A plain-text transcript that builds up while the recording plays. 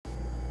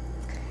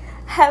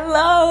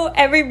Hello,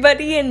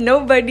 everybody and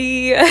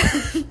nobody.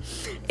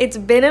 It's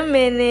been a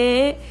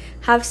minute.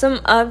 Have some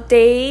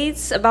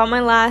updates about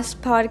my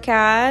last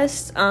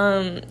podcast.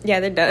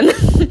 Yeah, they're done.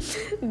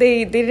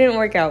 They didn't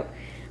work out.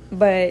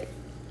 But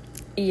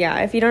yeah,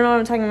 if you don't know what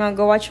I'm talking about,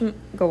 go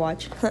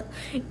watch.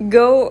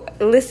 Go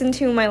listen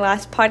to my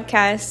last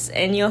podcast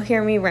and you'll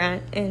hear me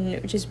rant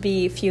and just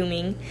be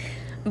fuming.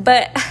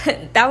 But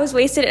that was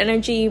wasted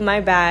energy.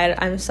 My bad.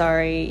 I'm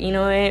sorry. You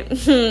know what?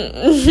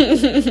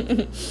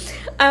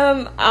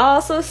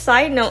 Also,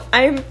 side note,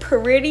 I'm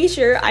pretty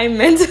sure I'm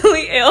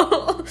mentally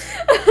ill.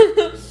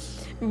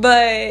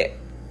 But,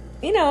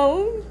 you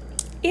know,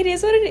 it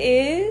is what it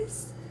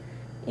is.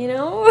 You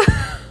know?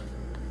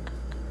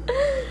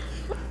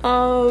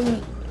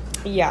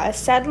 Yeah,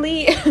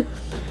 sadly,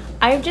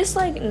 I've just,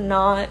 I don't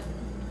know,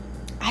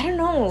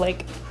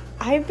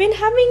 I've been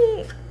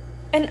having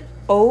an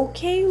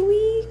okay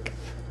week.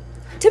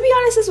 To be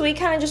honest, this week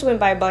kind of just went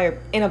by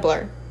in a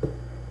blur.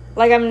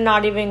 I'm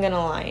not even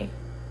gonna lie.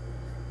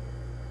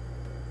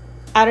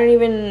 I don't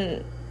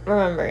even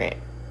remember it.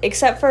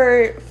 Except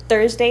for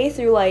Thursday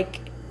through,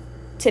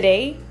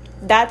 today.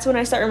 That's when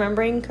I start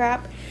remembering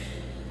crap.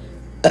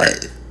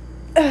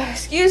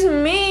 Excuse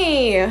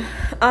me.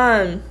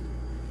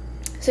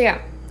 So,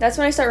 yeah. That's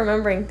when I start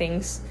remembering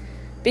things.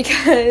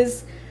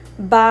 Because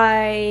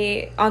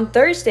on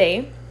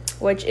Thursday,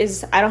 which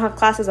is, I don't have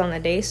classes on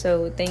that day,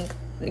 so thank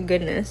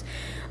goodness.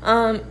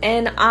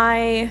 And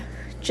I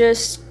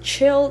just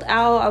chilled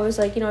out. I was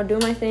doing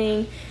my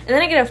thing. And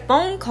then I get a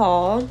phone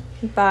call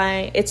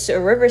it's a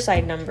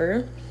Riverside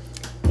number,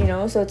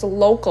 so it's a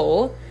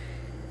local.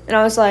 And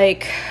I was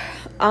like,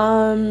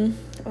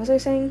 what was I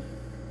saying?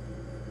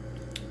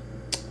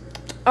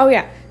 Oh,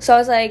 yeah. So I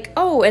was like,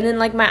 oh, and then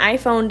my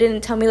iPhone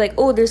didn't tell me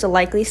there's a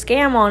likely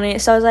scam on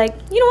it. So I was like,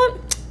 you know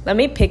what? Let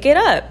me pick it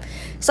up.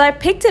 So I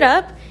picked it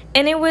up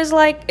and it was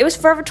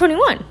Forever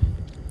 21.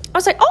 I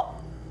was like, oh.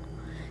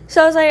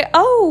 So I was like,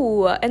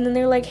 oh, and then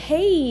they're like,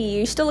 hey,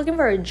 you still looking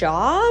for a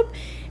job?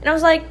 And I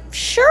was like,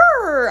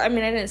 sure. I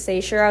mean, I didn't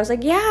say sure. I was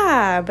like,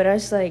 yeah, but I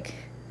was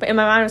but in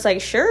my mind, I was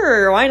like,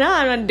 sure, why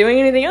not? I'm not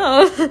doing anything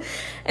else.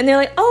 And they're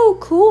like, oh,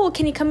 cool.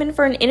 Can you come in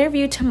for an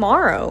interview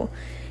tomorrow?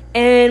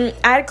 And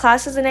I had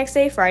classes the next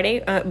day, Friday,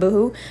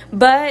 boohoo.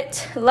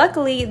 But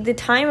luckily, the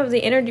time of the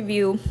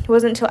interview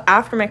wasn't until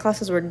after my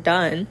classes were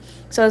done.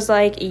 So I was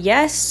like,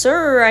 yes,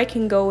 sir, I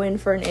can go in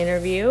for an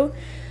interview.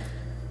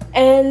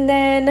 And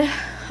then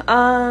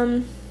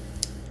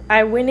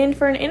I went in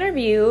for an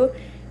interview.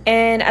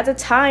 And at the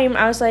time,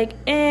 I was like,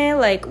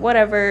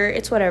 whatever.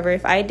 It's whatever.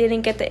 If I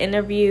didn't get the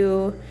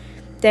interview,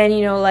 then,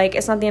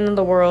 it's not the end of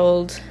the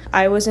world.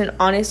 I wasn't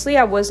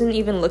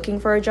even looking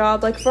for a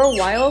job. For a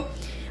while,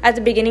 at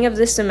the beginning of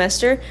this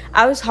semester,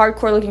 I was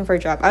hardcore looking for a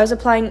job. I was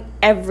applying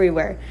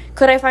everywhere.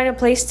 Could I find a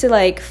place to,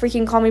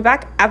 freaking call me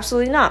back?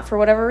 Absolutely not, for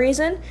whatever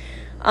reason.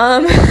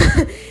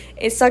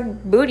 It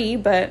sucked booty,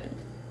 but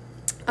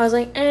I was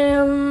like,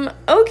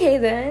 okay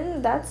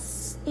then.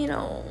 That's,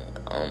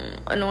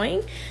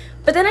 annoying.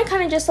 But then I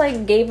kind of just,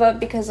 gave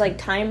up because,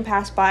 time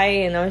passed by.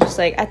 And I was just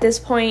at this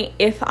point,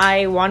 if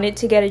I wanted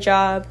to get a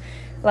job,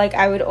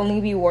 I would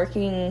only be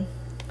working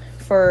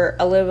for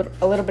a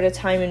little bit of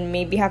time and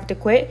maybe have to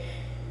quit.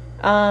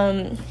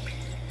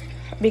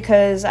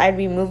 Because I'd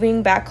be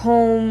moving back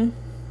home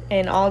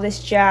and all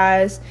this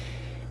jazz.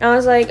 And I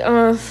was like,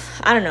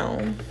 I don't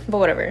know. But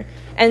whatever.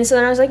 And so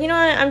then I was like, you know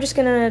what? I'm just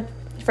going to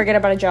forget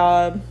about a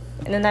job.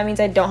 And then that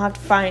means I don't have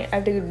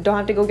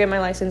to go get my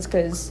license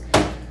because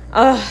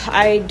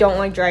I don't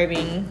like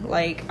driving.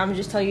 I'm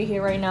just telling you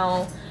here right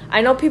now. I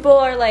know people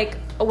are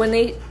when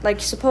they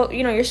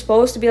you're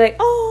supposed to be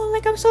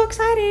oh, I'm so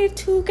excited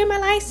to get my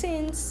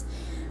license.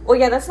 Well,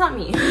 yeah, that's not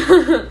me.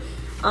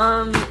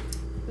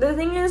 The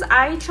thing is,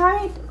 I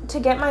tried to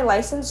get my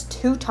license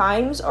 2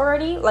 times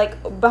already.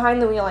 Behind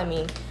the wheel, I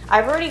mean.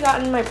 I've already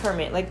gotten my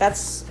permit.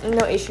 That's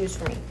no issues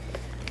for me.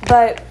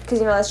 But because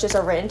that's just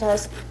a written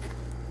test.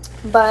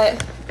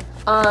 But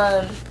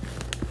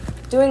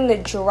doing the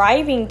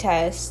driving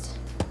test,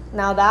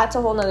 now that's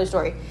a whole nother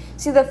story.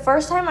 See, the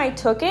first time I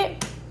took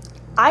it,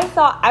 I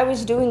thought I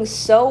was doing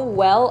so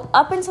well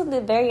up until the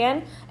very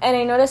end, and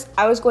I noticed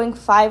I was going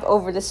 5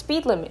 over the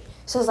speed limit.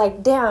 So I was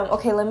like, damn,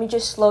 okay, let me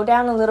just slow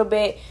down a little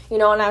bit,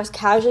 and I was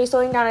casually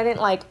slowing down. I didn't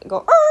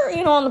go,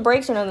 on the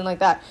brakes or nothing like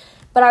that.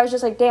 But I was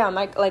just damn,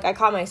 I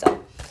caught myself.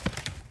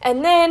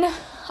 And then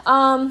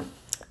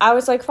I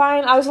was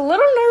fine. I was a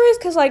little nervous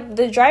because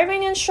the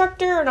driving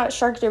instructor, or not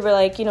instructor, but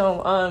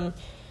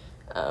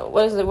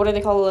what do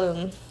they call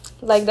them?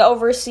 The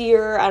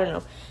overseer, I don't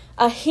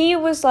know. He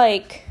was I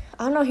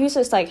don't know, he was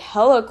just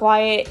hella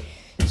quiet,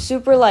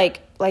 super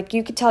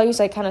you could tell he was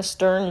kind of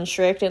stern and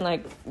strict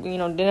and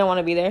didn't want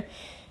to be there.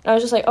 And I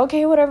was just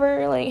okay,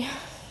 whatever,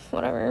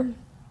 whatever.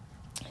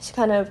 Just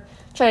kind of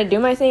trying to do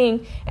my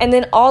thing. And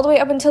then all the way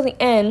up until the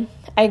end,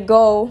 we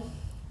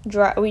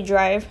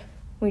drive.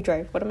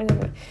 What am I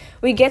doing?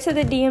 We get to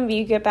the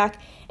DMV, get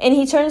back, and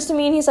he turns to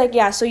me and he's like,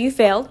 yeah, so you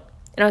failed.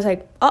 And I was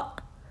like, oh,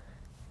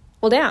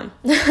 well, damn.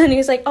 And he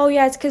was like, oh,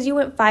 yeah, it's because you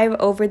went 5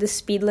 over the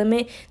speed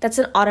limit. That's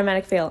an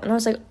automatic fail. And I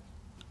was like,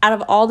 out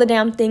of all the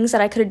damn things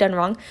that I could have done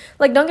wrong.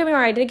 Like, don't get me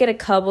wrong, I did get a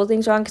couple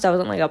things wrong because I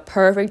wasn't, like, a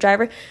perfect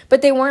driver,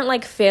 but they weren't,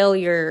 like,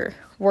 failure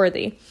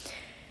worthy.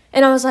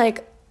 And I was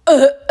like,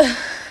 ugh.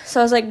 So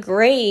I was like,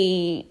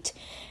 great.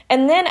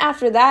 And then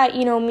after that,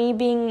 you know, me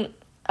being,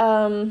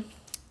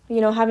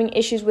 having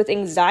issues with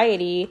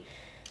anxiety,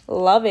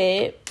 love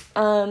it.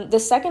 The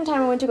second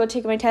time I went to go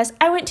take my test,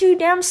 I went too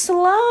damn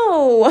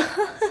slow.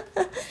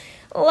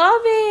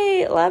 Love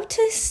it. Love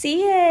to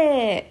see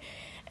it.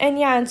 And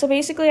yeah, and so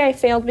basically I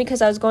failed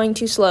because I was going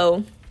too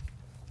slow.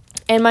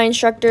 And my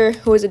instructor,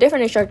 who was a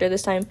different instructor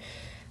this time,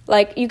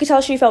 like, you could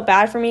tell she felt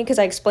bad for me because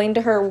I explained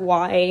to her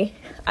why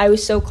I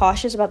was so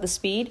cautious about the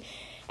speed.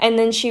 And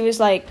then she was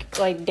like,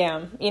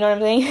 damn, you know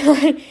what I'm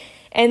saying?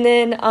 And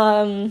then,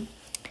 and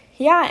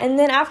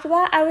then after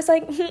that, I was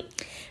like,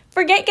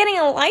 forget getting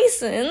a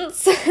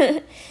license.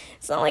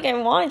 It's not like I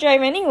want to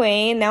drive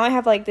anyway. And now I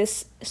have, like,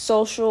 this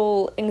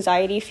social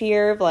anxiety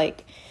fear of,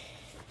 like,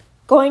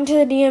 going to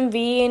the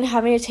DMV and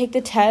having to take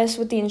the test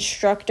with the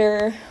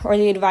instructor or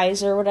the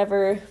advisor or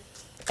whatever.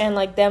 And,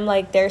 like, them,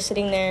 like, they're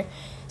sitting there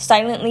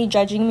silently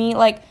judging me.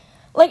 Like,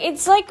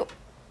 it's, like,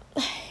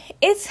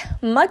 it's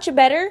much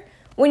better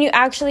when you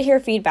actually hear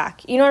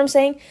feedback. You know what I'm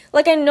saying?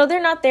 Like, I know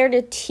they're not there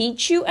to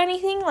teach you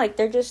anything. Like,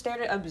 they're just there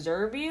to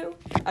observe you.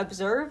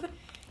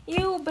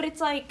 But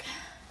it's like,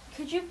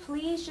 could you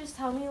please just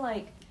tell me,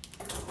 like,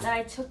 that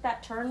I took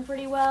that turn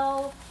pretty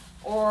well?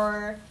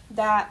 Or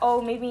that,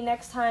 maybe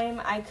next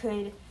time I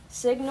could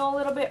signal a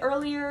little bit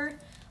earlier.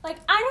 Like,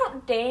 I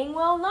don't dang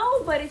well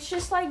know, but it's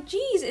just like,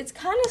 geez, it's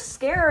kind of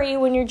scary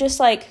when you're just,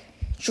 like,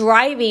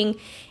 driving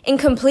in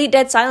complete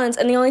dead silence,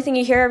 and the only thing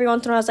you hear every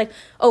once in a while is like,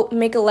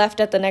 make a left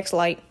at the next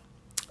light.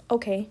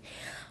 Okay.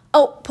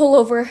 Pull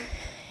over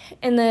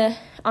on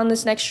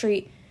this next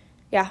street.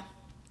 Yeah.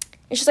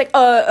 It's just like,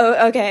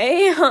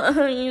 okay.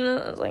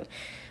 It's like,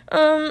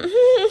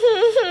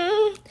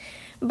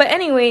 But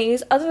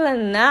anyways, other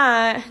than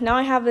that, now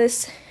I have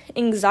this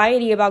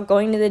anxiety about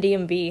going to the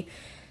DMV.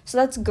 So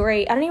that's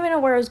great. I don't even know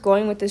where I was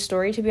going with this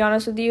story, to be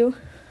honest with you.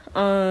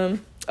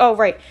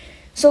 Right.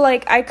 So,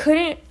 like, I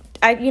can't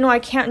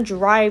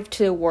drive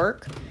to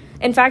work.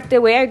 In fact, the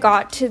way I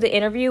got to the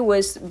interview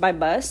was by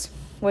bus,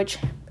 which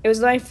it was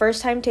my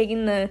first time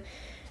taking the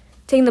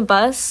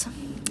bus.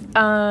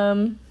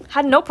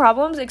 Had no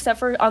problems, except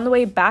for on the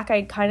way back,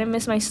 I kind of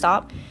missed my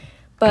stop.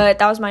 But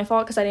that was my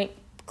fault because I didn't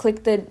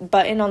click the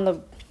button in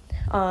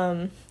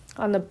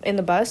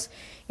the bus,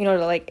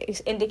 to,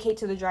 like, indicate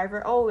to the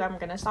driver, I'm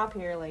gonna stop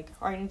here, like,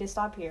 or I need to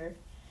stop here.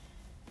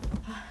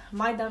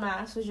 My dumb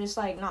ass was just,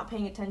 like, not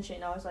paying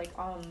attention. I was, like,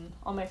 on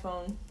my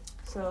phone.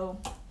 So,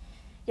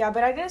 yeah,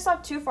 but I didn't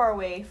stop too far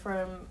away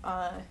from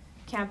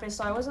campus,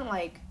 so I wasn't,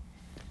 like,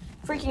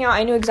 freaking out.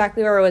 I knew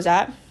exactly where I was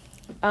at.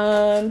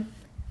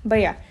 But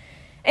yeah.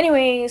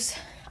 Anyways,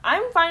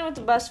 I'm fine with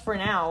the bus for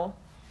now,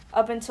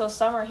 up until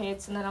summer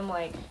hits, and then I'm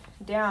like,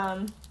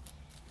 damn,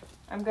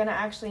 I'm gonna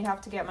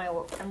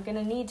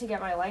need to get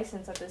my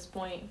license at this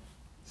point,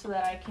 so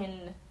that I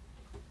can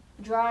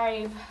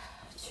drive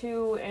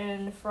to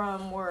and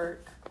from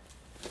work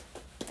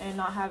and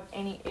not have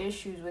any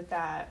issues with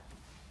that,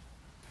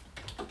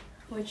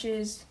 which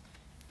is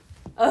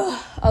a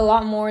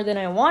lot more than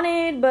I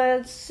wanted,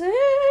 but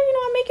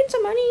I'm making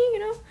some money,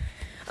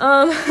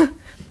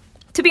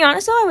 to be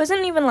honest though, I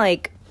wasn't even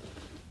like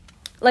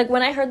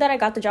when I heard that I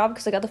got the job,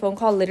 because I got the phone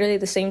call literally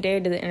the same day I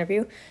did the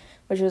interview,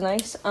 which was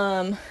nice.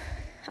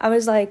 I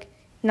was like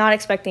not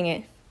expecting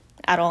it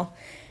at all,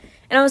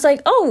 and I was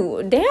like,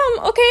 oh damn,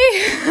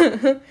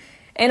 okay.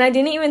 And I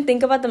didn't even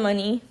think about the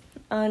money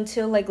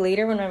until, like,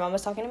 later when my mom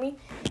was talking to me.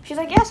 She's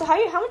like, yeah, so how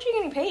much are you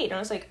getting paid? And I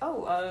was like, I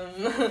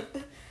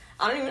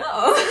don't even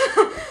know.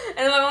 And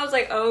then my mom was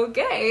like,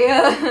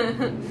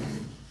 okay.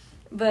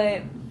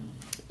 But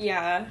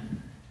yeah,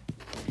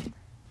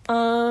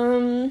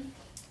 I'm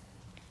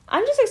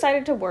just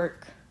excited to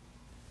work,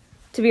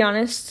 to be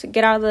honest.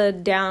 Get out of the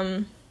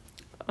damn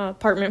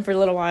apartment for a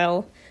little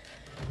while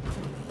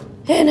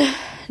and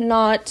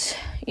not,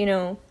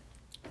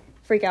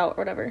 freak out or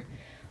whatever.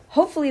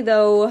 Hopefully,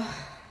 though,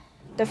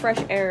 the fresh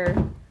air,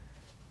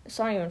 it's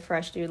not even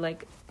fresh, dude,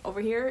 like,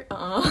 over here,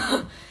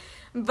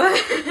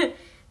 but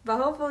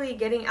hopefully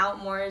getting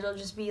out more, it'll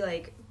just be,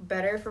 like,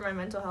 better for my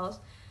mental health,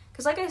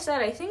 because, like I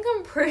said, I think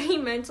I'm pretty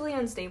mentally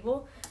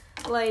unstable,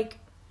 like,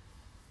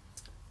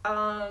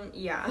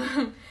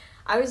 yeah,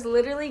 I was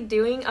literally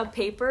doing a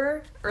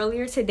paper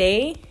earlier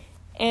today,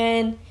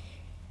 and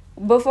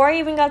before I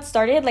even got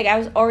started, like, I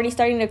was already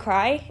starting to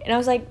cry, and I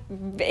was like,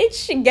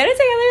 bitch, get it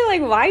together,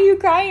 like, why are you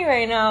crying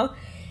right now?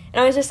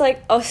 And I was just,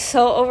 like,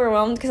 so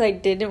overwhelmed, because I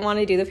didn't want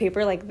to do the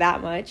paper, like,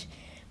 that much,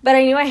 but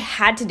I knew I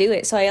had to do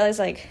it, so I was,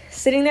 like,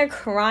 sitting there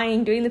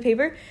crying, doing the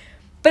paper,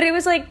 but it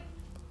was, like,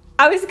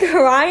 I was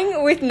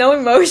crying with no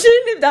emotion,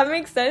 if that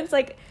makes sense,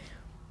 like,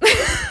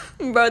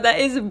 bro, that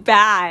is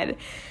bad.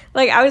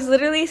 Like, I was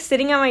literally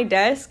sitting at my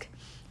desk,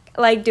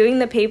 like, doing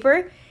the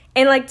paper,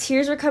 and, like,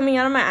 tears were coming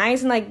out of my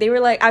eyes, and, like, they were,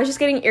 like, I was just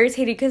getting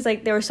irritated because,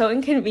 like, they were so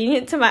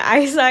inconvenient to my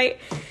eyesight.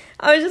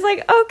 I was just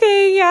like,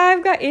 okay, yeah,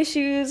 I've got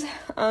issues,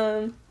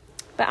 but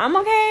I'm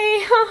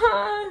okay.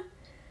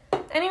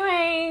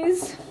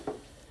 Anyways,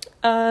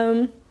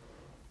 so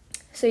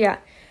yeah.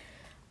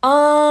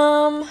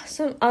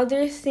 Some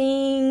other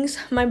things.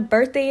 My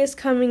birthday is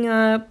coming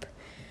up,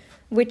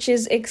 which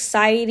is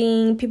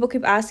exciting. People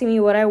keep asking me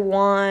what I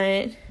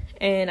want,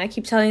 and I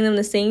keep telling them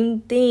the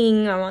same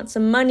thing. I want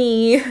some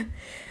money.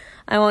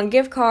 I want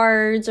gift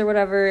cards or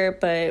whatever,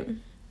 but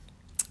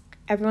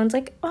everyone's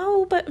like,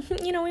 oh, but,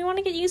 we want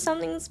to get you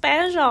something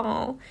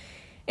special.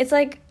 It's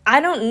like,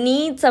 I don't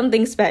need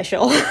something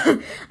special.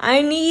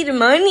 I need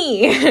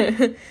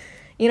money.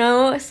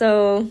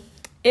 So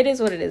it is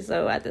what it is,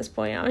 though, at this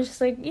point. I was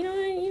just like,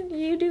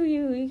 you do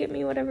you. You get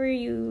me whatever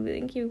you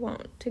think you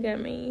want to get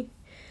me.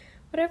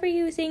 Whatever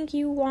you think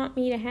you want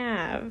me to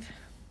have.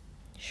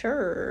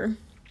 Sure.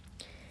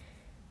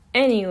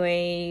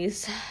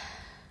 Anyways.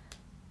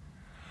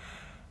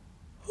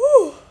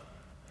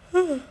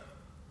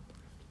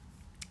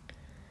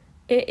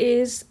 It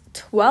is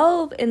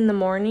 12 in the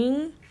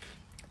morning.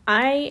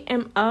 I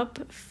am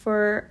up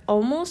for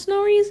almost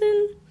no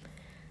reason.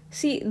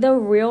 See, the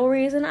real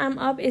reason I'm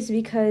up is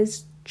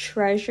because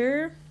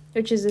Treasure,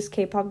 which is this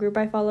K-pop group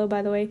I follow,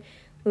 by the way.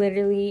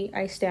 Literally,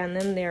 I stan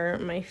them. They're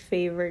my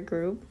favorite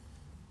group.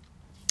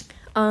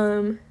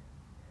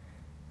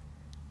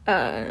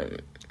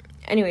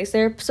 Anyways,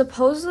 they're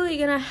supposedly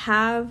gonna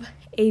have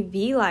a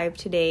V-Live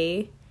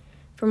today,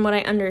 from what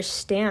I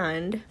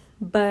understand,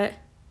 but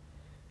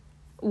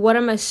what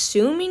I'm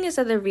assuming is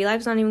that their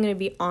V-Live's not even gonna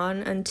be on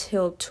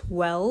until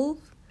 2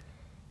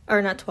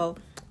 in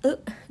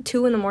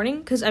the morning,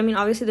 because,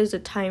 obviously there's a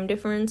time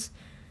difference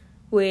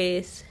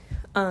with,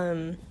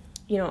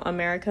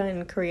 America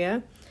and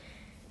Korea,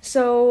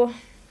 so,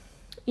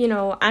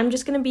 I'm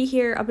just gonna be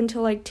here up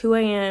until, 2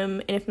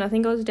 a.m., and if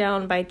nothing goes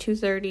down by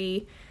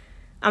 2:30,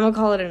 I'm gonna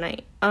call it a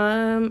night.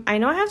 I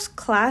know I have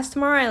class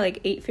tomorrow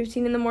at,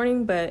 8:15 in the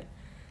morning, but,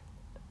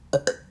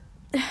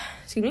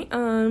 excuse me,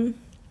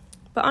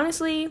 but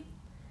honestly,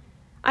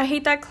 I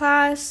hate that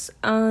class.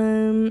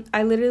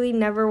 I literally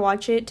never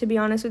watch it, to be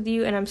honest with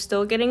you, and I'm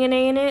still getting an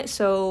A in it,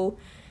 so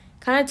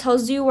kind of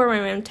tells you where my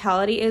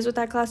mentality is with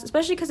that class,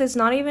 especially because it's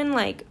not even,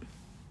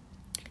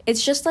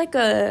 it's just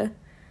a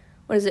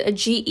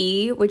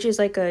GE, which is,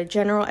 a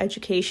general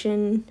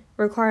education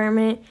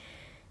requirement,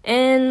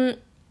 and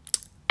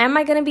am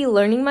I gonna be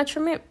learning much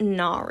from it?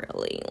 Not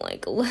really,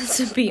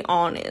 let's be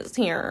honest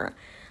here,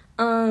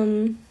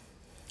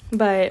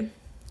 but,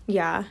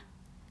 yeah.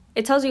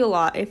 It tells you a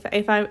lot.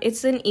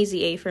 It's an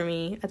easy A for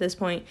me at this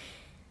point.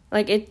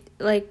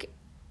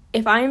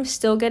 If I'm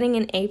still getting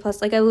an A+,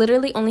 I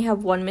literally only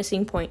have one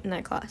missing point in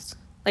that class.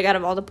 Out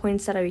of all the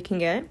points that I can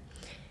get,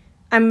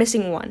 I'm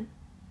missing one.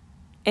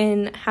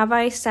 And have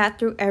I sat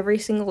through every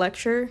single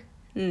lecture?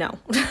 No.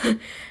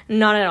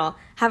 Not at all.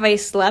 Have I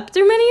slept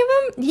through many of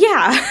them?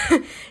 Yeah.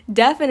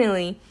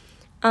 Definitely.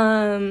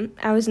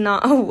 I was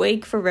not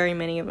awake for very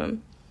many of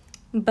them.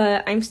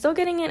 But I'm still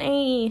getting an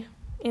A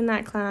in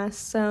that class,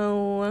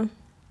 so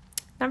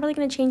not really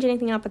going to change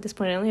anything up at this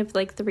point. I only have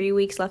 3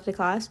 weeks left of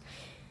class,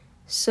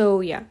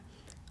 so yeah.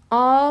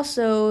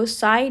 Also,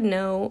 side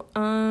note,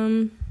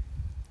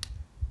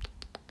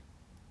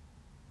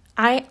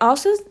 I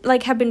also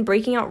have been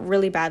breaking out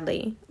really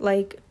badly,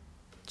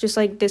 just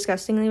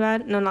disgustingly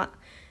bad. No, not,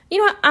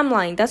 what, I'm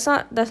lying, that's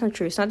not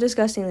true. It's not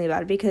disgustingly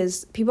bad,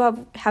 because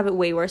people have it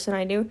way worse than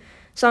I do,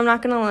 so I'm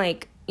not gonna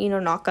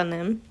knock on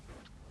them,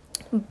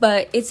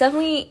 but it's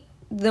definitely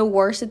the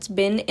worst it's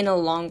been in a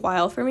long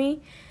while for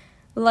me.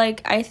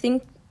 I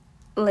think,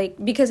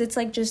 because it's,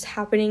 just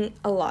happening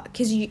a lot.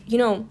 Because,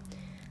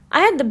 I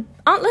had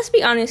let's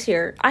be honest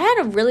here. I had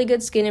a really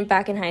good skin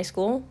back in high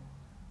school.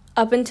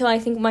 Up until, I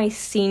think, my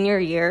senior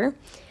year.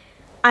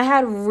 I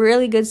had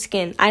really good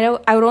skin. I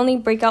would only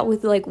break out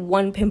with,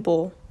 one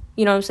pimple.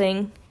 You know what I'm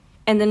saying?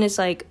 And then it's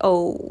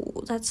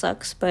oh, that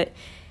sucks. But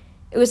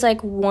it was,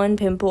 one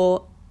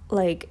pimple,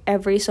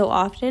 every so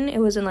often. It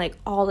wasn't,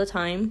 all the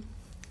time.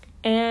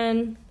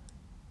 And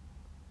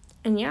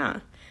yeah,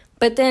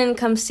 but then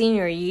comes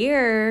senior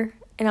year,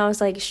 and I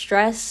was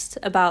stressed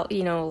about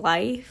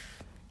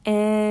life,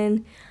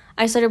 and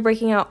I started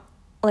breaking out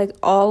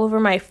all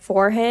over my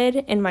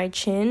forehead and my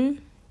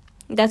chin.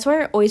 That's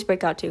where I always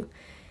break out to.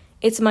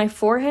 It's my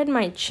forehead,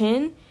 my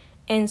chin,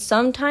 and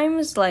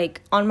sometimes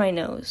on my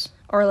nose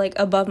or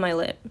above my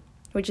lip,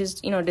 which is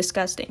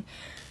disgusting,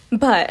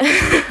 but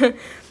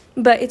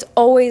but it's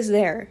always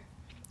there.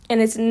 And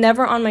it's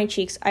never on my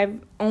cheeks. I've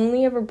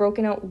only ever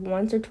broken out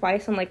once or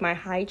twice on, my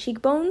high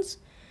cheekbones.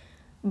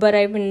 But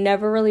I've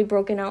never really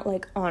broken out,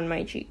 on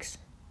my cheeks.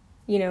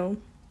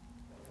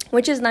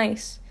 Which is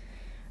nice.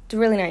 It's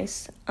really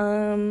nice.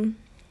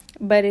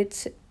 But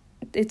it's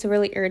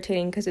really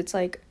irritating because it's,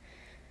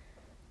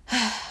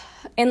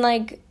 and,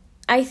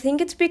 I think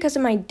it's because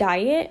of my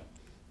diet.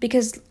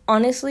 Because,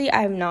 honestly,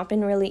 I've not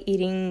been really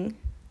eating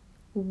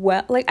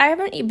well. I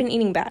haven't been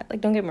eating bad.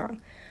 Don't get me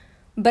wrong.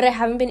 But I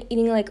haven't been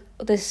eating,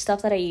 the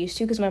stuff that I used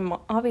to, because my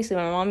mom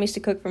used to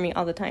cook for me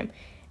all the time.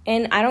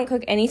 And I don't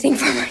cook anything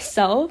for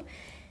myself.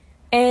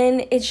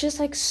 And it's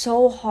just,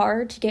 so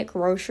hard to get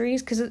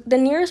groceries, because the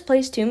nearest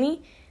place to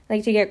me, to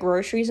get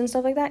groceries and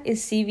stuff like that,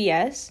 is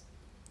CVS.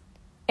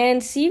 And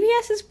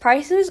CVS's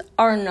prices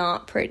are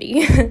not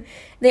pretty.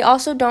 They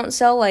also don't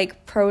sell,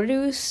 like,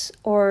 produce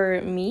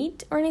or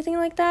meat or anything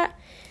like that.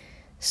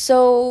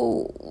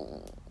 So,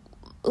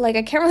 like,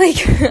 I can't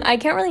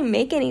really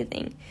make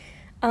anything.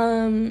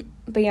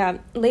 But yeah,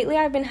 lately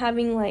I've been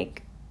having,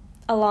 like,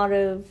 a lot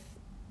of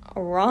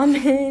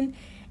ramen,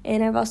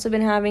 and I've also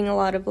been having a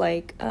lot of,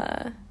 like,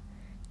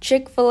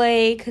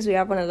 Chick-fil-A, because we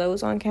have one of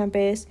those on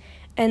campus.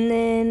 And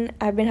then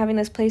I've been having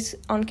this place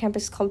on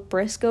campus called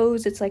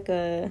Briscoe's. It's like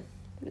a,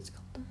 what is it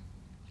called?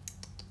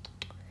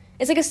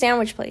 It's like a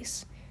sandwich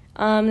place.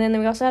 And then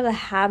we also have the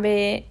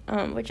Habit,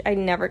 which I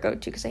never go to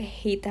because I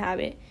hate the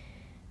Habit.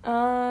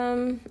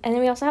 And then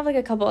we also have, like,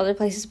 a couple other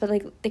places, but,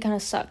 like, they kind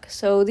of suck.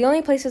 So the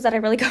only places that I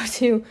really go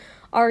to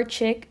are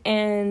Chick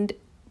and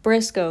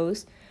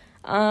Briscoe's.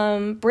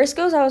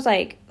 Briscoe's, I was,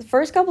 like, the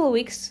first couple of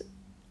weeks,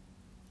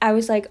 I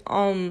was, like,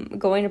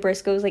 going to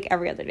Briscoe's, like,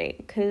 every other day,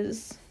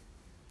 because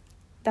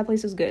that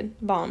place was good.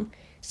 Bomb.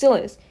 Still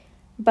is.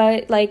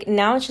 But, like,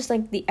 now it's just,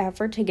 like, the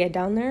effort to get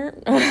down there.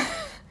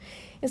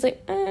 It's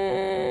like,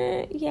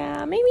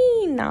 yeah,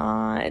 maybe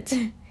not.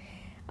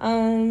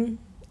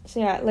 So,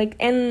 yeah, like,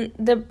 and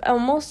I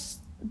don't want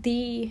to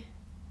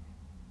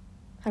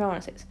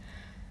say this.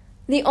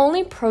 The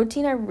only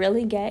protein I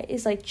really get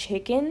is, like,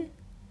 chicken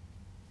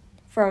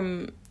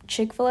from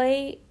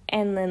Chick-fil-A,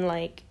 and then,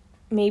 like,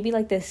 maybe,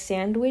 like, the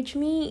sandwich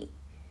meat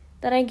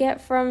that I get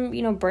from,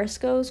 you know,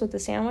 Briscoe's with the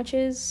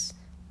sandwiches.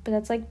 But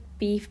that's, like,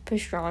 beef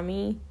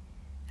pastrami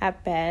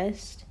at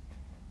best.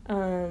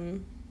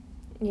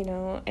 You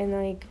know, and,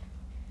 like,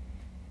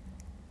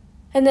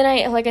 and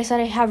then like I said,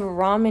 I have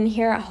ramen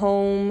here at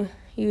home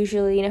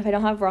usually, and if I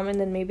don't have ramen,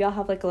 then maybe I'll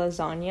have, like,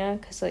 lasagna,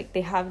 because, like,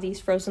 they have these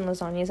frozen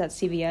lasagnas at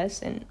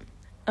CVS, and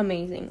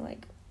amazing,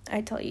 like,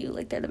 I tell you,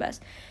 like, they're the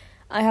best.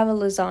 I have a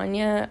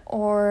lasagna,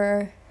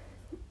 or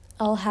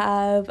I'll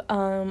have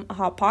a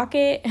Hot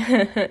Pocket,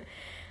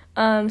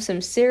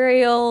 some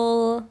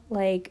cereal.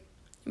 Like,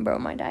 bro,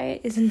 my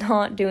diet is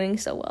not doing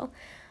so well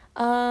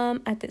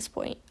at this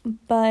point,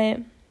 but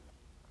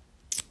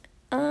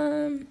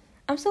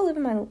I'm still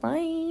living my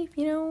life,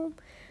 you know.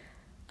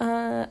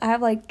 I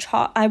have, like,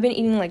 I've been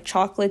eating, like,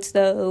 chocolates,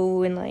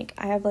 though, and, like,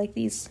 I have, like,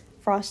 these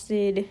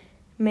frosted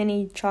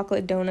mini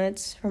chocolate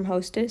donuts from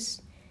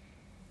Hostess.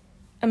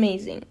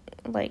 Amazing.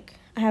 Like,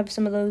 I have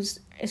some of those,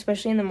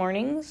 especially in the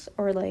mornings,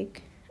 or,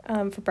 like,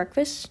 for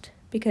breakfast,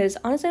 because,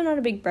 honestly, I'm not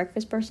a big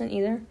breakfast person,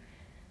 either.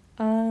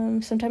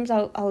 Sometimes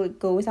I'll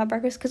go without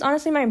breakfast, because,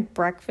 honestly, my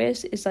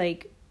breakfast is,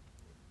 like,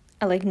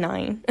 at, like,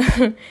 9,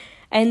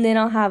 and then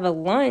I'll have a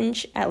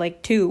lunch at,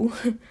 like,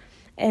 2,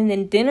 and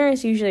then dinner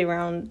is usually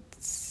around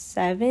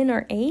 7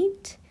 or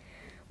 8,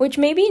 which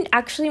may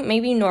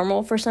be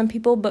normal for some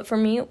people, but for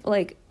me,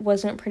 like,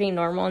 wasn't pretty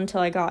normal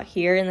until I got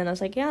here, and then I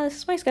was like, yeah, this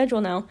is my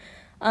schedule now,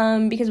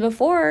 because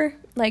before,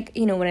 like,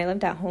 you know, when I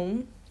lived at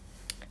home,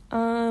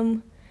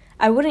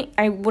 I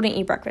wouldn't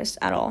eat breakfast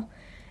at all,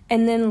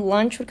 and then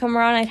lunch would come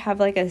around, I'd have,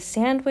 like, a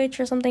sandwich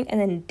or something,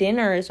 and then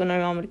dinner is when my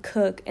mom would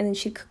cook, and then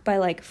she'd cook by,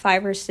 like,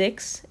 5 or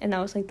 6, and that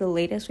was, like, the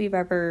latest we've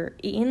ever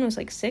eaten was,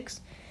 like, 6,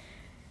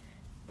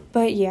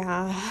 but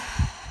yeah,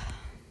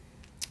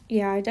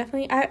 I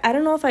definitely, I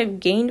don't know if I've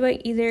gained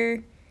weight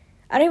either.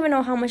 I don't even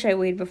know how much I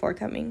weighed before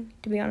coming,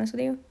 to be honest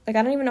with you. Like,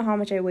 I don't even know how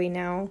much I weigh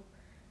now.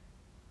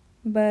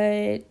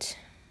 But,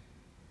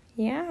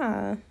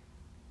 yeah.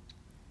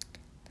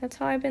 That's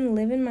how I've been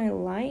living my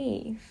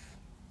life.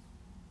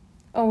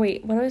 Oh,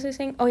 wait, what was I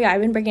saying? Oh, yeah,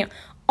 I've been breaking out.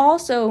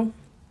 Also,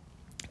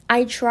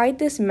 I tried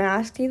this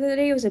mask the other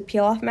day. It was a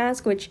peel-off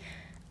mask, which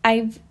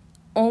I've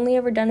only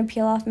ever done a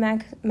peel-off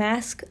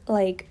mask,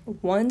 like,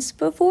 once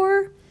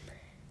before.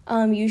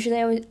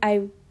 Usually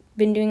I've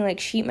been doing, like,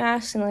 sheet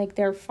masks, and, like,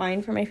 they're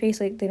fine for my face.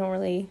 Like, they don't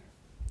really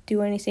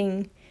do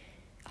anything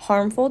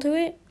harmful to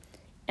it.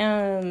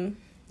 And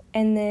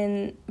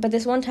then, but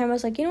this one time I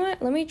was like, you know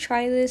what? Let me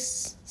try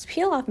this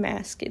peel-off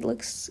mask. It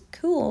looks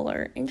cool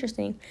or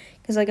interesting,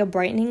 because, like, a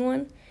brightening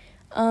one.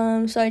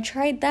 So I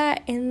tried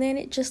that, and then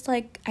it just,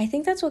 like, I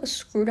think that's what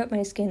screwed up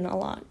my skin a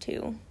lot,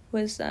 too,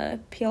 was a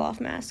peel-off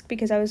mask,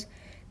 because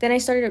then I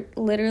started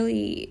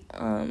literally,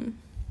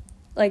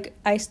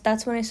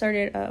 that's when I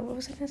started, what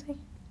was I gonna say?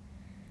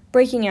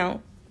 Breaking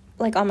out,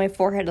 like, on my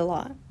forehead a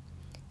lot.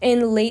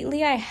 And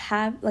lately I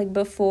have, like,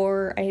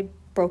 before I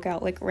broke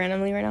out, like,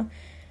 randomly right now,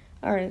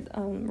 or,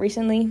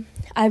 recently,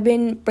 I've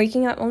been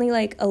breaking out only,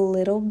 like, a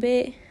little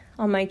bit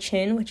on my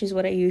chin, which is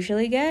what I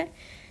usually get.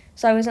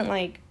 So I wasn't,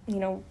 like, you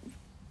know,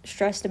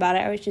 stressed about it.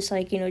 I was just,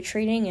 like, you know,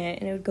 treating it,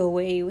 and it would go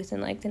away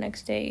within, like, the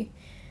next day.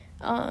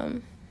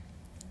 And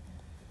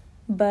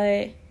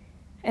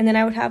then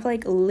I would have,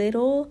 like,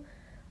 little,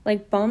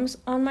 like, bumps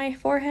on my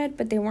forehead,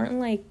 but they weren't,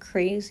 like,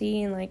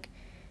 crazy, and, like,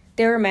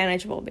 they were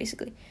manageable,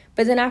 basically.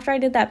 But then after I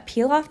did that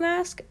peel-off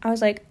mask, I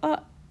was like, oh,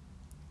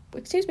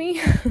 excuse me,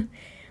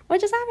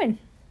 what just happened?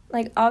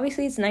 Like,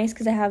 obviously, it's nice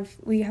because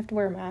we have to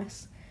wear a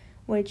mask,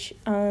 which,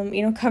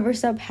 you know,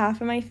 covers up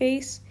half of my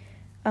face,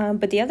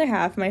 but the other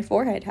half, my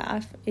forehead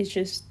half, is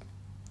just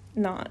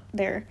not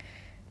there.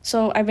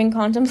 So I've been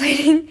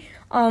contemplating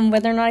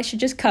whether or not I should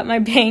just cut my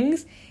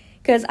bangs,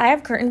 Because I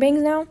have curtain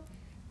bangs now,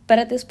 but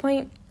at this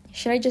point,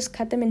 should I just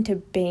cut them into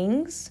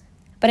bangs?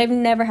 But I've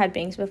never had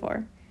bangs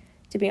before,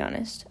 to be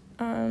honest.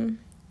 And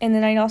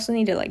then I also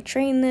need to, like,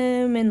 train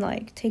them and,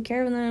 like, take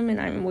care of them,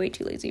 and I'm way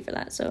too lazy for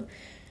that. So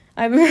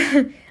I've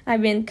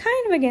I've been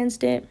kind of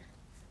against it.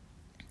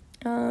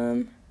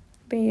 But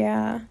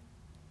yeah.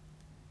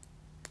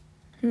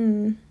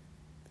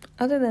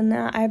 Other than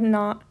that, I have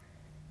not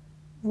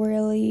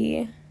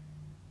really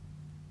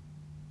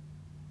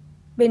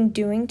been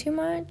doing too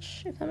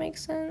much, if that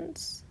makes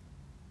sense.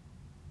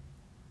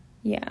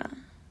 Yeah.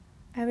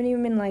 I haven't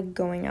even been, like,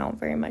 going out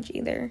very much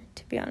either,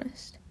 to be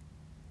honest.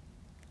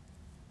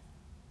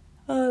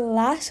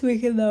 Last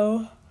weekend,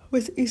 though,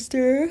 was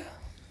Easter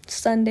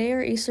Sunday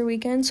or Easter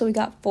weekend, so we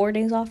got 4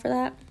 days off for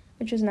that,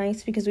 which was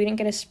nice because we didn't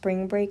get a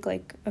spring break,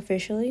 like,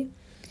 officially.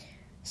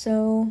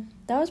 So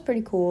that was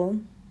pretty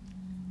cool.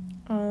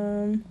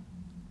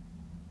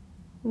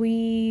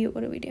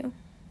 What did we do?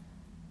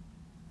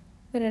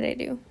 What did I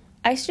do?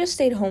 I just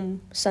stayed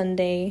home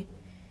Sunday.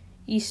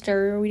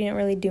 Easter, we didn't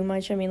really do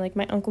much. I mean, like,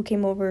 my uncle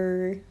came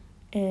over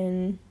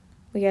and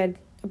we had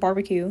a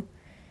barbecue.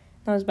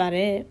 That was about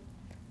it.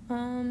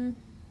 And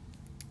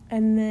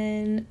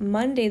then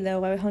Monday,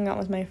 though, I hung out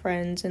with my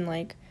friends and,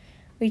 like,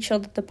 we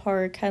chilled at the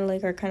park, had,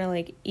 like, our kind of,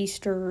 like,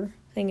 Easter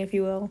thing, if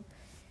you will,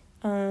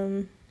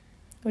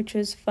 which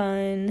was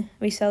fun.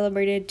 We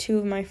celebrated 2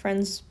 of my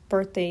friends'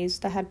 birthdays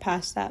that had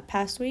passed that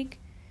past week,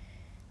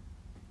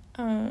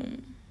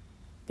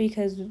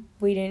 because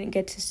we didn't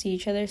get to see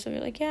each other, so we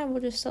were like, yeah,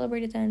 we'll just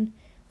celebrate it then.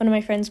 One of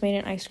my friends made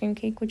an ice cream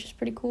cake, which is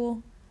pretty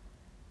cool.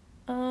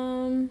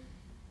 But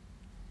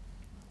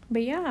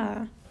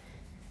yeah.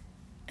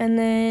 And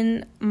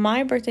then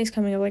my birthday's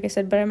coming up, like I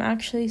said, but I'm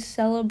actually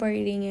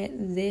celebrating it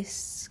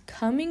this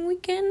coming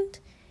weekend.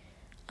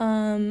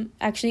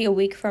 Actually a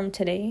week from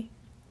today.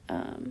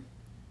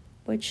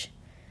 Which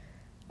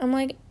I'm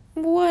like,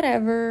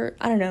 whatever.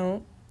 I don't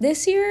know.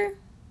 This year,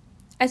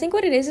 I think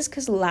what it is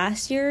because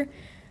last year,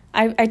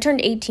 I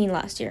turned 18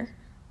 last year.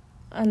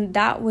 And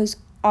that was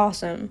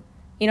awesome.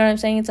 You know what I'm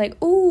saying? It's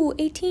like, ooh,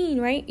 18,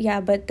 right?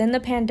 Yeah, but then the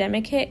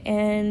pandemic hit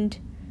and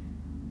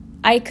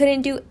I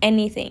couldn't do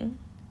anything.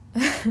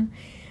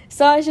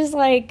 So I was just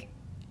like,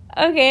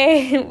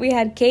 okay. We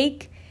had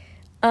cake,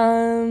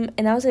 and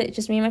that was it,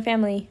 just me and my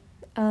family,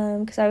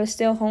 because I was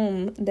still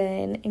home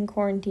then in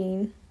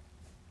quarantine.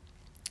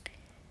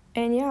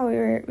 And yeah, we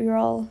were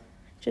all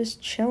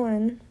just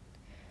chilling.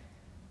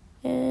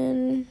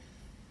 And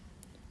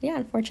yeah,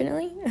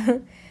 unfortunately,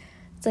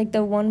 it's like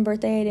the one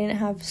birthday I didn't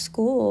have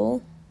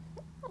school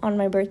on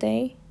my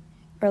birthday,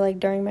 or like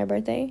during my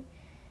birthday.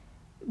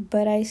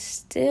 But I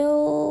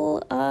still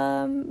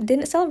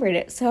didn't celebrate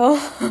it, so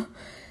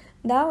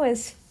that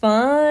was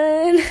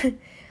fun.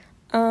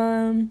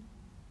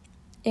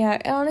 Yeah,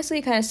 it honestly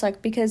kind of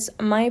sucked because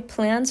my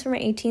plans for my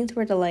 18th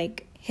were to,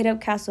 like, hit up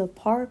Castle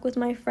Park with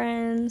my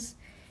friends,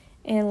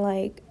 and,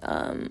 like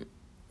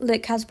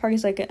Castle Park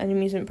is, like, an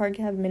amusement park,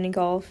 to have mini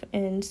golf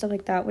and stuff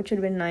like that, which would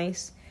have been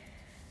nice.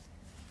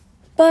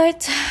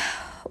 But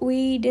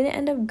we didn't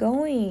end up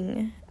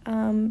going,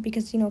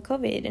 because, you know,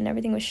 COVID and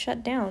everything was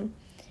shut down,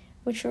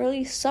 which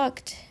really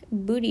sucked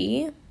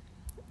booty.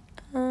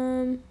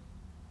 But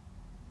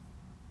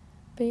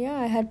yeah,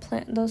 I had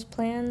those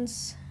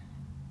plans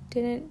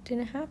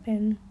didn't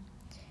happen.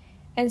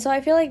 And so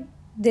I feel like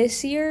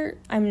this year,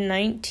 I'm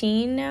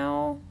 19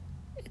 now.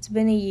 It's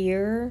been a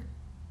year.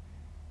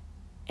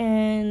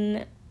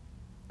 And,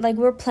 like,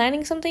 we're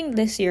planning something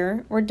this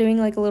year. We're doing,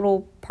 like, a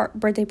little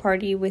birthday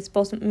party with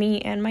both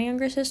me and my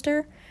younger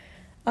sister,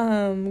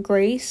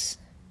 Grace.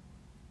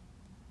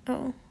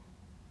 Oh.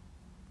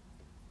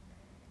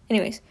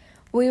 Anyways,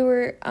 we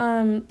were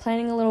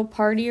planning a little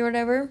party or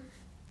whatever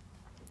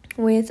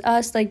with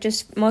us, like,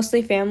 just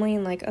mostly family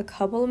and, like, a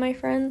couple of my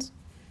friends.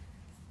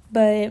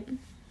 But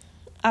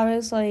I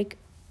was like,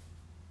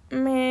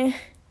 meh.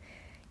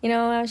 You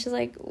know, I was just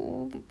like,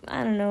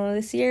 I don't know.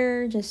 This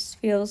year just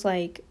feels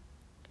like,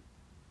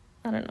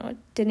 I don't know, it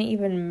didn't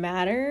even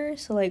matter.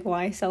 So, like,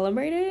 why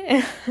celebrate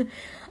it?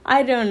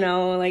 I don't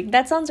know. Like,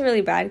 that sounds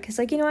really bad. Because,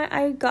 like, you know,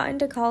 I got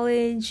into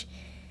college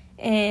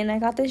and I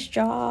got this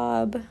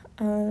job.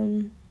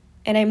 And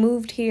I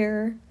moved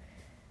here,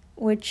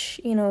 which,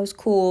 you know, is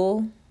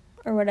cool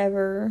or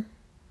whatever,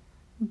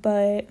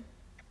 but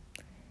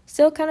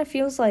still kind of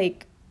feels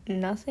like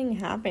nothing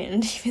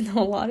happened, even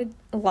though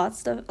a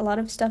lot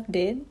of stuff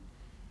did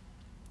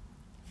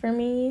for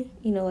me,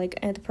 you know, like,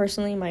 and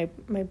personally, my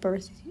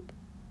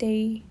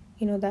birthday,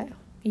 you know, that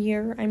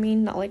year, I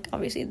mean, not, like,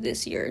 obviously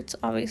this year, it's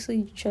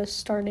obviously just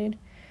started.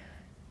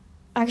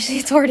 Actually,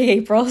 it's already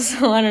April,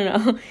 so I don't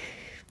know,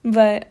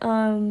 but,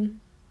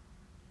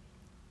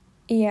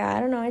 yeah, I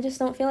don't know, I just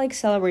don't feel like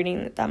celebrating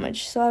it that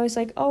much. So I was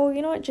like, oh,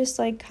 you know what, just,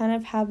 like, kind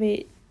of have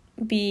it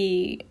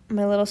be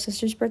my little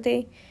sister's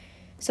birthday.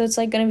 So it's,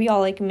 like, gonna be all,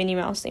 like, Minnie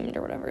Mouse themed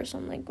or whatever. So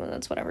I'm like, well,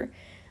 that's whatever.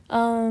 I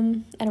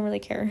don't really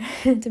care.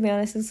 To be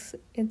honest,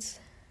 it's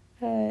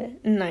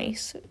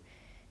nice.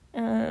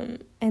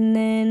 And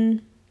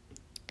then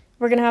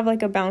we're gonna have,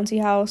 like, a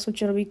bouncy house,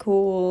 which it'll be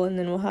cool. And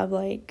then we'll have,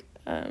 like,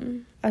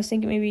 I was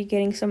thinking maybe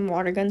getting some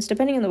water guns,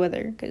 depending on the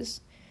weather,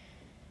 because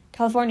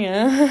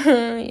California,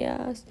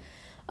 yes.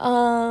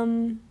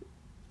 So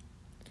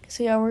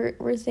yeah,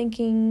 we're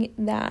thinking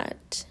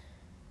that,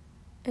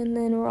 and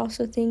then we're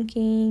also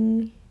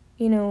thinking,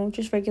 you know,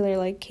 just regular,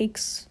 like,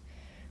 cakes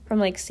from,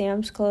 like,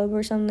 Sam's Club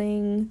or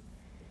something.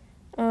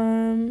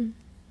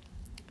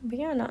 But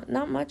yeah,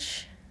 not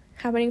much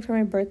happening for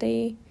my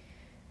birthday,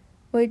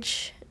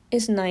 which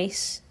is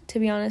nice, to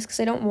be honest, because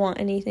I don't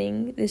want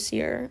anything this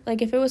year.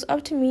 Like, if it was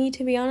up to me,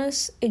 to be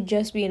honest, it'd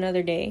just be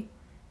another day.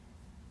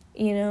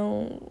 You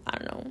know, I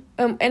don't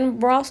know. And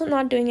we're also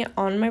not doing it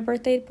on my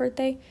birthday.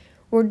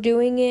 We're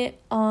doing it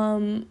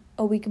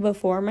a week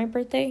before my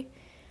birthday,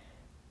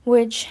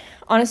 which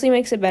honestly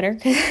makes it better,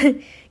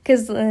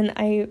 because then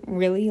I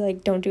really,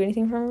 like, don't do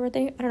anything for my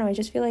birthday. I don't know, I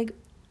just feel like,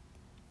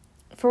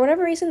 for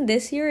whatever reason,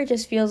 this year, it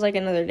just feels like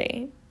another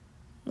day.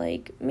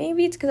 Like,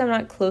 maybe it's because I'm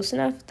not close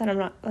enough that I'm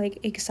not, like,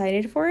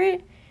 excited for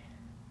it,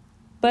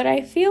 but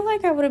I feel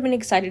like I would have been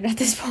excited at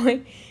this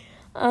point.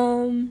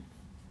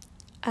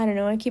 I don't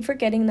know, I keep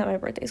forgetting that my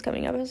birthday is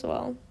coming up as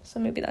well, so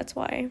maybe that's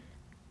why.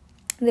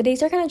 The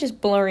days are kind of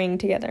just blurring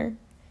together,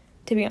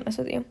 to be honest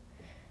with you.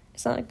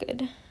 It's not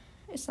good.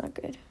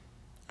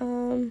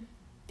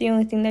 The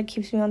only thing that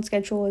keeps me on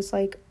schedule is,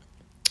 like,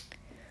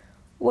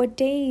 what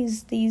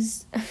days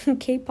these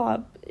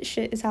K-pop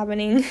shit is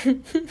happening,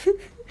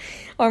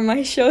 or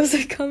my shows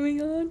are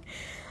coming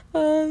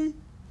on.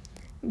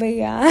 But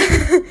yeah.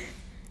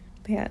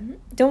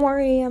 Don't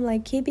worry, I'm,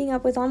 like, keeping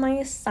up with all my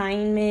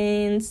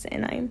assignments,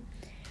 and I'm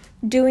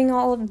doing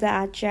all of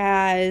that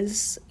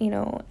jazz. You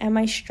know, am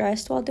I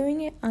stressed while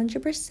doing it?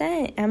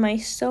 100%. Am I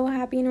so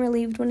happy and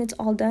relieved when it's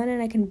all done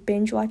and I can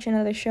binge watch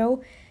another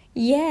show?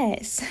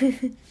 Yes.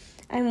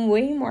 I'm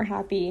way more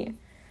happy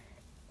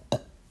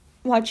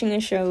watching a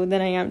show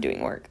than I am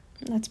doing work.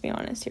 Let's be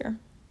honest here.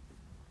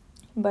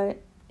 But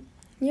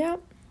yeah,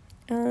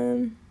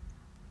 I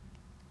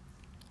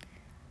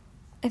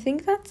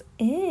think that's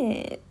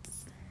it.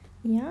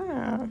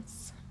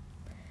 Yes.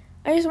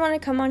 I just want to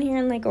come on here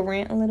and, like,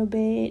 rant a little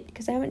bit,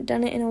 because I haven't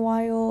done it in a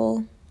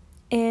while,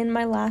 and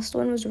my last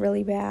one was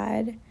really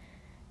bad.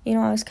 You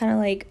know, I was kind of,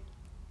 like,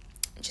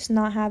 just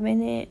not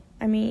having it.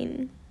 I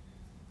mean,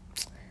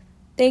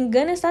 thank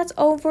goodness that's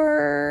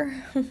over.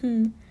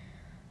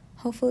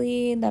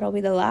 Hopefully that'll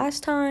be the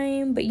last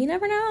time, but you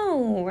never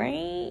know,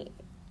 right?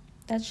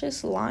 That's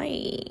just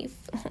life.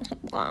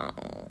 Wow.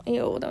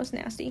 Ew, that was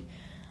nasty.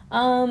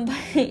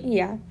 But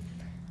yeah.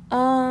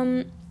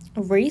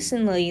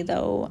 Recently,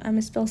 though, I'm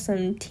gonna spill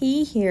some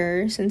tea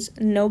here, since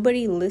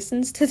nobody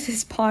listens to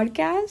this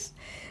podcast,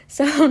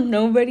 so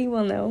nobody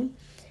will know.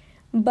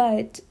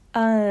 But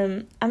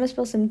I'm gonna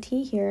spill some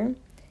tea here.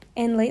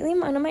 And lately,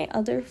 one of my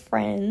other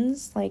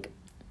friends, like,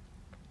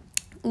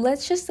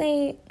 let's just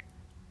say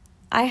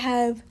I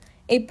have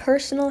a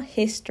personal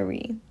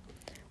history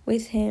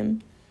with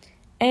him.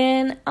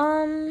 And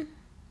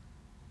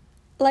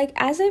like,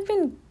 as I've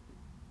been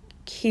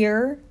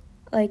here,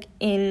 like,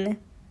 in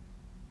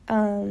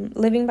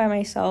living by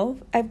myself,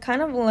 I've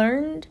kind of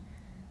learned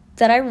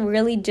that I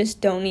really just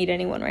don't need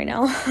anyone right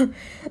now.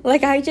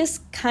 Like, I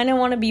just kind of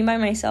want to be by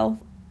myself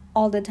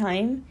all the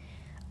time.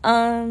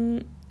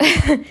 And,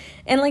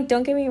 like,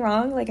 don't get me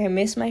wrong, like, I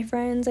miss my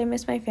friends, I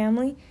miss my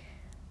family,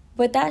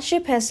 but that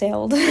ship has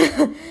sailed.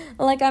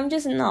 Like, I'm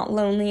just not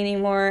lonely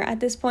anymore. At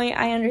this point,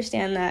 I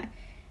understand that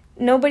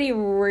nobody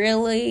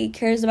really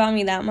cares about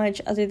me that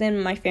much other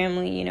than my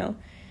family, you know.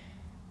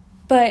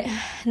 But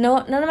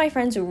none of my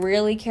friends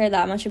really care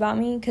that much about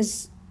me,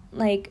 because,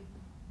 like,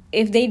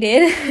 if they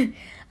did,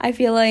 I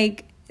feel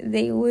like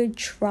they would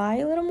try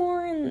a little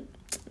more, and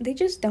they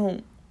just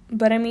don't.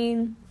 But, I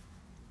mean,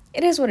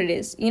 it is what it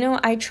is. You know,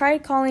 I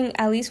tried calling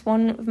at least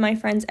one of my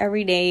friends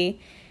every day,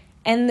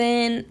 and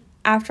then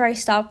after I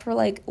stopped for,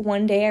 like,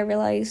 one day, I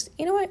realized,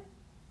 you know what?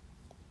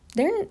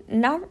 They're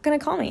not gonna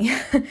call me.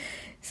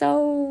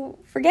 So,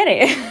 forget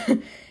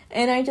it.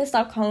 And I just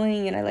stopped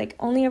calling, and I, like,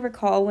 only ever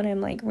call when I'm,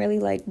 like, really,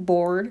 like,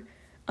 bored,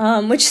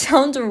 which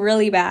sounds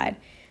really bad.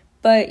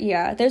 But,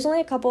 yeah, there's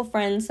only a couple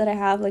friends that I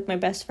have, like, my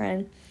best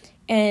friend,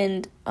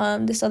 and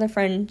this other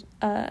friend,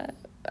 I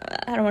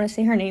don't want to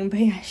say her name, but,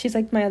 yeah, she's,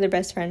 like, my other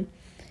best friend,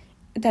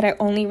 that I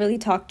only really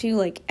talk to,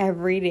 like,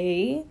 every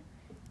day,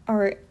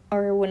 or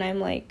when I'm,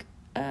 like,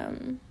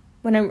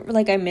 when I'm,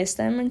 like, I miss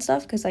them and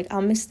stuff, because, like,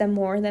 I'll miss them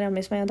more than I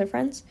miss my other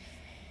friends.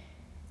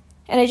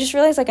 And I just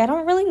realized, like, I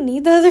don't really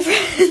need the other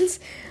friends,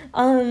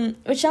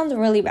 which sounds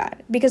really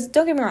bad, because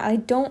don't get me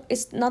wrong,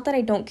 it's not that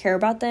I don't care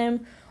about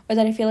them, or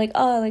that I feel like,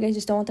 oh, like, I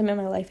just don't want them in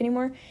my life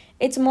anymore.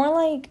 It's more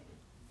like,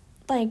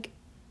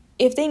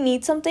 if they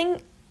need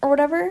something or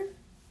whatever,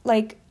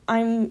 like,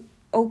 I'm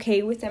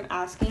okay with them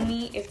asking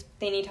me if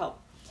they need help,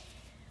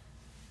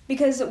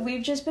 because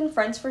we've just been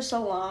friends for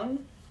so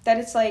long that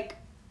it's like,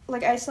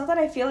 it's not that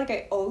I feel like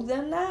I owe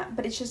them that,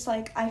 but it's just,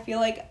 like, I feel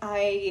like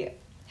I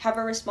have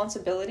a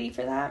responsibility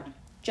for that,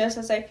 just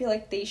as I feel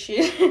like they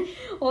should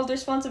hold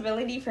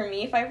responsibility for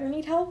me if I ever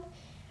need help.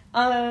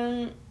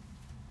 And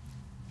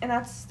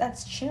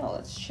that's chill.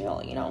 It's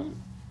chill, you know?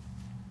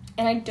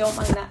 And I don't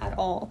mind that at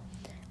all.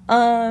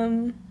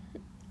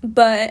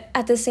 But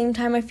at the same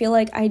time, I feel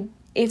like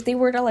if they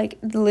were to, like,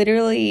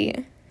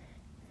 literally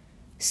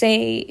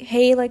say,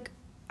 hey, like,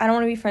 I don't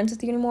want to be friends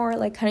with you anymore,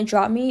 like, kind of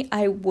drop me,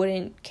 I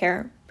wouldn't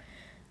care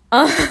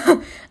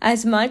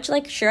as much.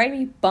 Like, sure, I'd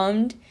be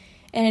bummed,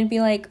 and I'd be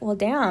like, well,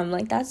 damn,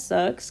 like, that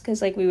sucks,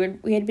 because, like,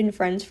 we had been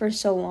friends for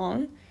so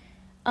long.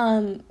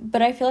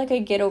 But I feel like I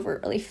get over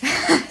it really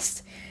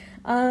fast.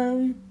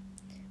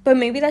 But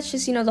maybe that's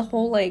just, you know, the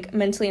whole, like,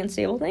 mentally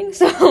unstable thing.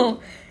 So,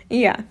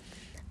 yeah.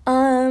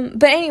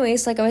 But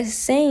anyways, like I was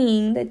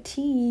saying, the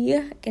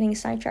tea, getting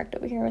sidetracked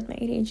over here with my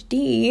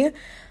ADHD,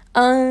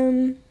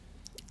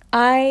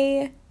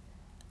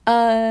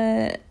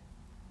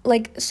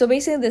 so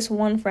basically this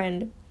one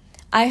friend,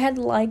 I had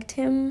liked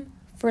him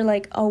for,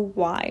 like, a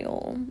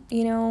while,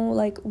 you know,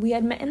 like, we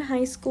had met in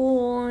high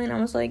school, and I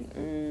was like,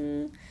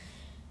 and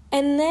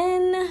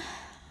then,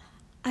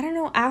 I don't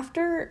know,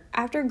 after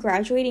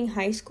graduating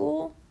high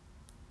school,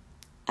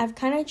 I've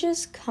kind of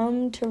just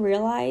come to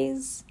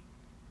realize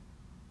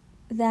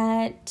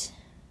that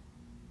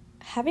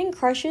having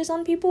crushes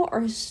on people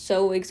are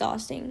so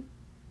exhausting.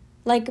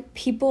 Like,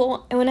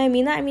 people, and when I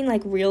mean that, I mean,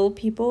 like, real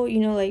people, you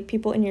know, like,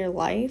 people in your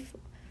life,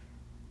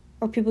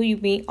 or people you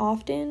meet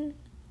often,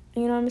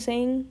 you know what I'm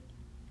saying?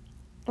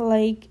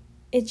 Like,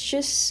 it's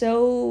just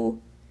so,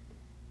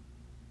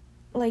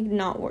 like,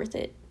 not worth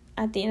it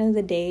at the end of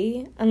the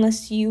day,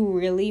 unless you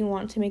really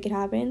want to make it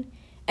happen.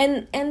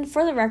 And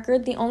for the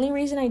record, the only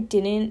reason I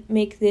didn't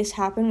make this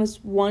happen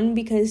was, one,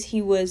 because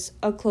he was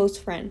a close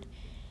friend,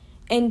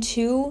 and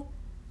two,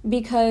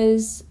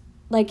 because,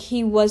 like,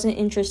 he wasn't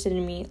interested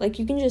in me. Like,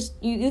 you can just,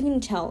 you can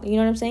tell, you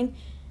know what I'm saying?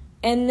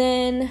 And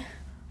then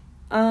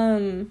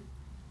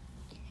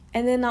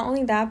not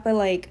only that, but,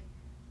 like,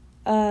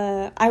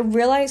 I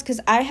realized,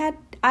 because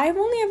I've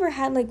only ever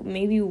had, like,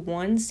 maybe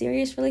one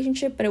serious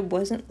relationship, but it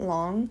wasn't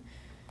long.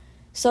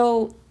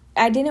 So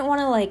I didn't want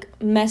to, like,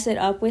 mess it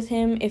up with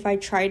him if I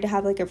tried to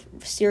have, like, a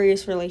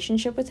serious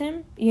relationship with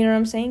him. You know what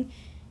I'm saying?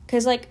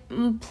 Because, like,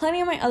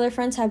 plenty of my other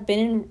friends have been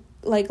in,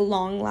 like,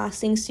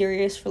 long-lasting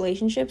serious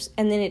relationships,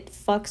 and then it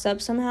fucks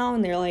up somehow,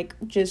 and they're, like,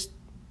 just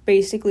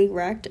basically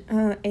wrecked,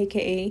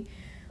 aka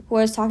who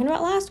I was talking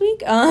about last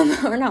week,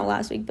 or not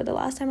last week, but the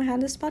last time I had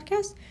this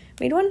podcast,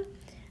 made one.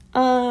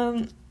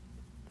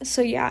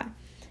 So, yeah.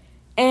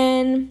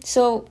 And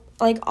so,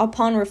 like,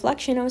 upon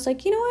reflection, I was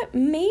like, you know what,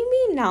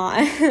 maybe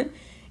not,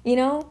 you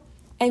know,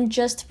 and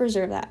just to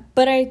preserve that.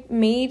 But I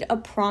made a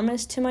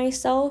promise to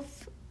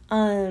myself,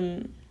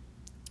 that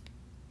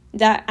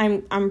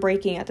I'm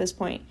breaking at this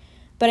point.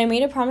 But I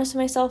made a promise to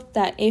myself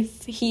that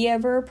if he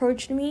ever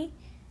approached me,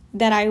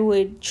 that I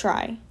would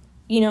try,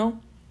 you know?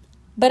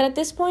 But at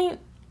this point,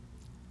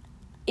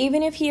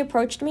 even if he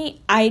approached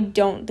me, I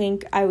don't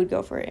think I would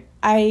go for it.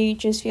 I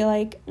just feel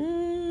like,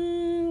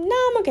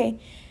 no, I'm okay.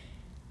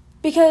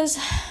 Because,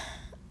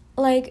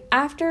 like,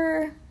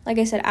 after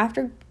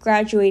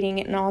graduating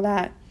and all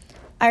that,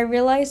 I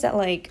realized that,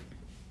 like,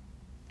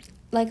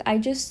 I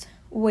just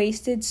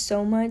wasted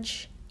so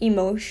much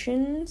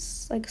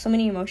emotions, like, so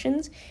many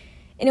emotions,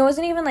 and it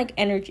wasn't even, like,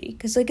 energy,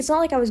 because, like, it's not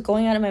like I was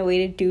going out of my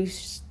way to do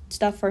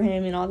stuff for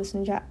him and all this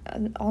and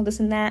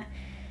that,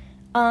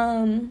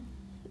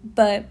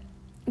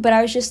 but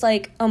I was just,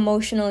 like,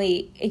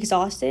 emotionally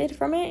exhausted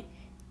from it,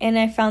 and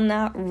I found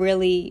that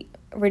really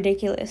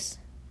ridiculous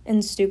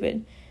and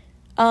stupid.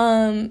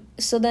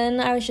 So then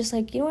I was just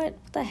like, you know what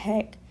the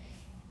heck?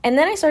 And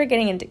then I started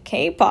getting into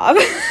K-pop.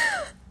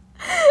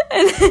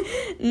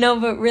 No,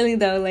 but really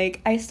though,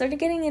 like, I started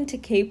getting into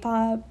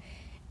K-pop,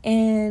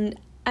 and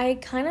I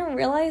kind of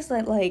realized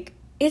that, like,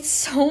 it's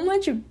so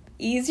much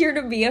easier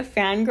to be a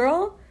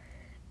fangirl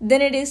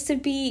than it is to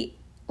be,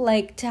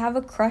 like, to have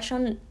a crush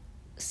on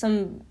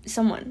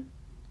someone,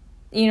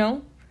 you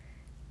know?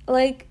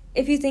 Like,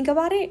 if you think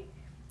about it,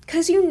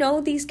 because, you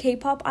know, these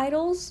K-pop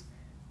idols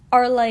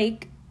are,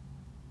 like,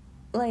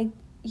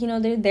 you know,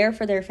 they're there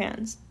for their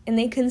fans, and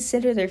they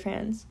consider their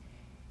fans.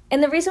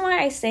 And the reason why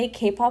I say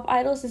K-pop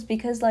idols is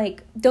because,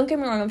 like, don't get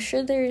me wrong, I'm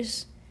sure there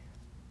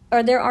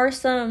are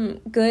some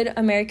good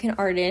American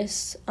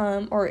artists,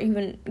 or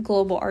even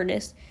global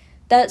artists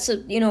that,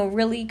 you know,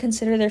 really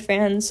consider their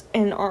fans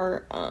and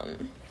are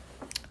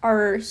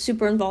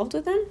super involved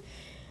with them.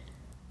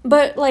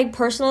 But, like,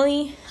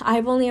 personally,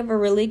 I've only ever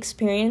really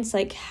experienced,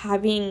 like,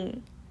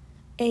 having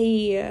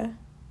it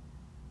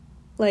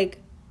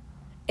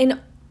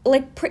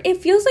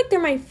feels like they're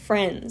my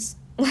friends.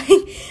 Like,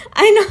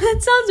 I know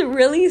that sounds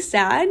really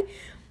sad,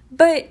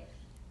 but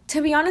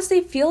to be honest,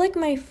 they feel like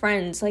my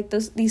friends, like,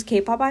 these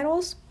K-pop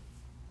idols,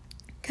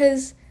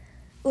 because,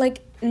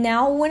 like,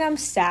 now when I'm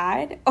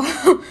sad,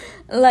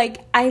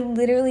 like, I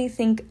literally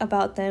think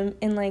about them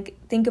and, like,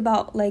 think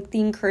about, like,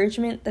 the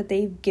encouragement that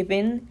they've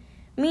given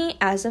me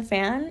as a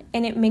fan,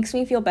 and it makes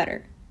me feel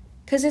better,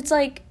 because it's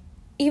like,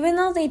 even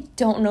though they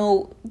don't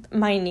know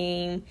my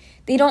name,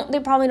 they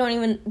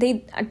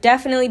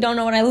definitely don't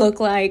know what I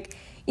look like,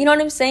 you know what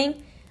I'm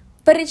saying?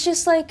 But it's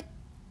just like,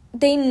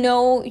 they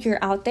know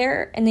you're out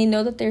there, and they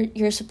know that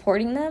you're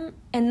supporting them,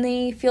 and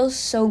they feel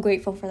so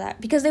grateful for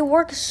that, because they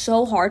work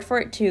so hard for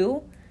it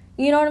too,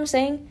 You know what I'm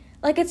saying?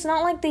 Like, it's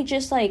not like they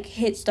just, like,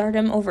 hit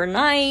stardom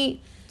overnight.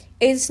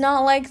 It's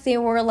not like they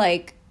were,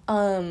 like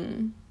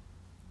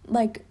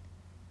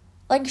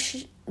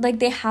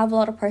they have a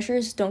lot of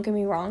pressures, don't get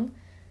me wrong.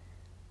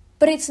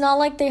 But it's not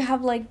like they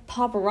have, like,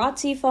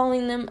 paparazzi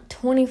following them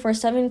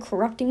 24/7,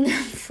 corrupting their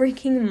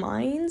freaking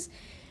minds.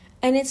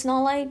 And it's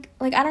not like,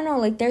 I don't know,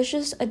 like, there's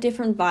just a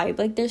different vibe.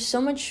 Like, there's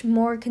so much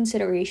more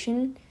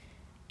consideration.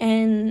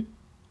 And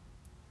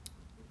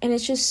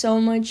it's just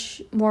so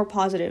much more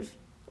positive.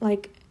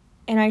 Like,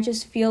 and I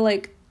just feel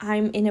like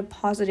I'm in a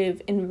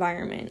positive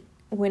environment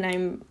when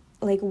I'm,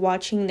 like,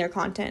 watching their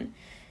content.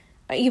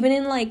 Even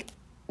in, like,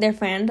 their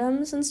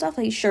fandoms and stuff.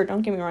 Like, sure,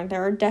 don't get me wrong,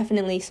 there are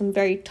definitely some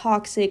very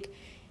toxic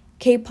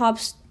K-pop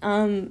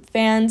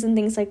fans and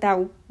things like that,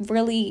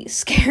 really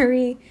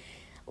scary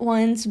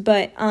ones,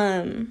 but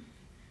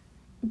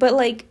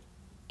like,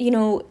 you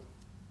know,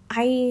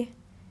 I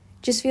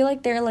just feel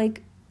like they're,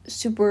 like,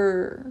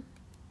 super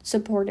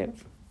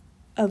supportive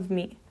of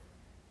me,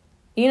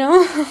 you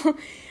know,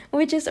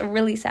 which is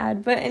really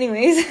sad, but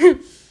anyways,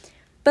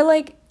 but,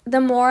 like, the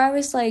more I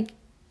was, like,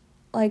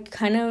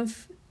 kind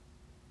of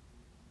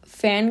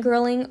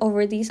fangirling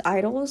over these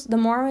idols, the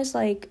more I was,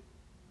 like,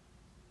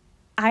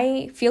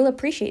 I feel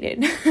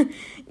appreciated,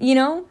 you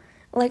know?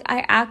 Like,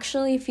 I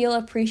actually feel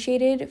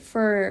appreciated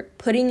for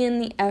putting in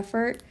the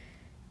effort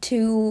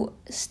to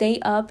stay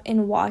up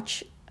and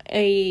watch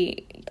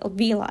a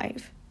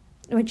V-Live,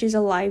 which is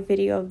a live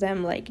video of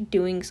them, like,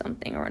 doing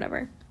something or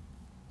whatever.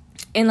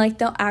 And, like,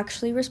 they'll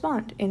actually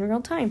respond in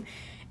real time.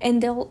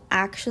 And they'll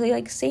actually,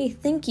 like, say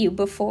thank you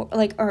before,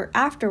 like, or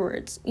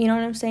afterwards. You know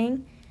what I'm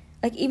saying?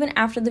 Like, even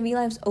after the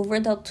V-Live's over,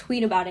 they'll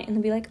tweet about it. And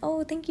they'll be like,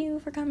 oh, thank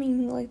you for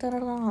coming. Like,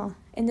 da-da-da.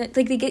 And, like,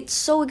 they get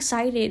so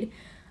excited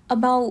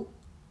about,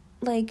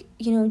 like,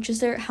 you know,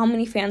 just how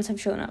many fans have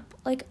shown up.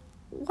 Like,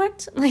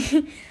 what? Like,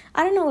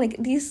 I don't know. Like,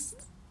 these,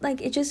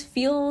 like, it just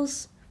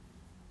feels,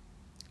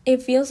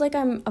 like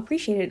I'm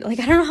appreciated. Like,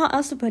 I don't know how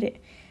else to put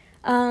it.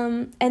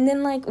 And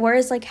then, like,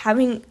 whereas, like,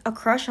 having a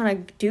crush on a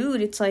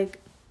dude, it's like,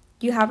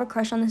 you have a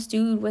crush on this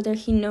dude, whether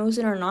he knows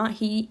it or not.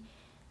 He,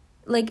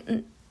 like,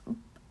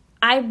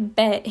 I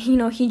bet, you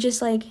know, he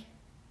just, like,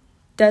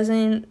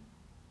 doesn't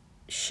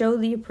show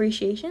the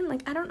appreciation.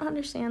 Like, I don't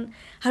understand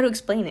how to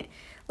explain it.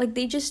 Like,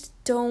 they just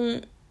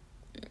don't,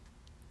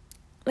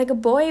 like, a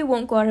boy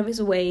won't go out of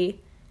his way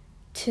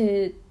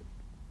to,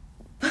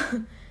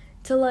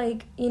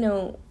 like, you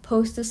know,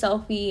 post a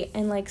selfie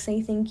and, like,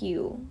 say thank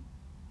you.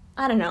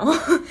 I don't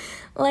know.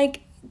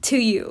 Like, to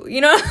you, you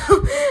know?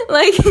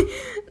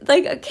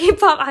 like a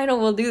K-pop idol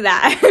will do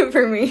that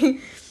for me.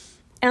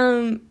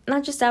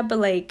 Not just that, but,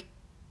 like,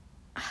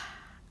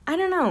 I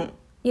don't know.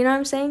 You know what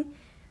I'm saying?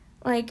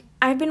 Like,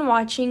 I've been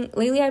watching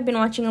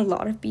a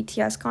lot of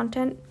BTS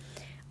content.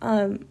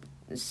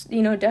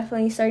 You know,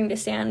 definitely starting to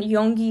stand.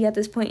 Yoongi at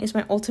this point is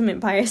my ultimate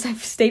bias.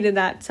 I've stated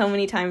that so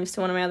many times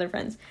to one of my other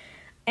friends.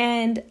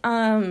 And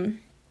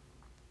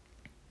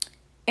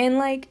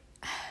like,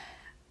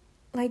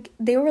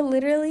 they were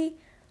literally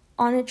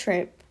on a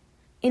trip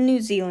in New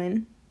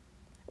Zealand,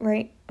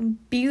 right? A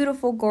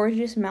beautiful,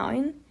 gorgeous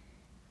mountain.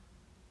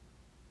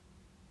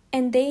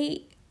 And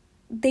they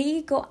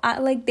go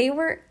out, like, they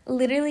were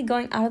literally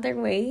going out of their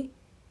way,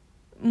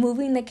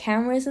 moving the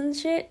cameras and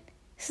shit,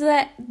 so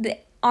that the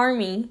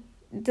army,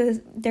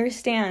 their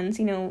stands,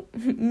 you know,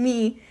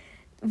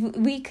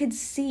 we could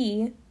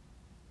see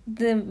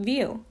the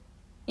view.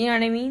 You know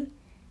what I mean?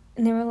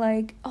 And they were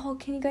like, oh,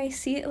 can you guys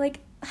see it? Like,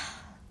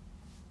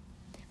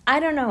 I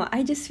don't know.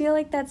 I just feel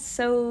like that's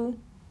so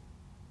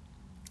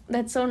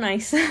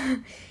nice.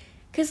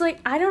 Because, like,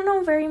 I don't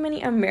know very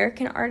many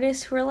American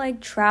artists who are,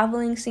 like,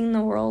 traveling, seeing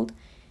the world,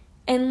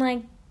 and,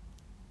 like,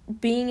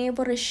 being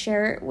able to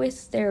share it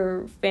with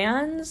their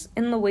fans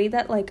in the way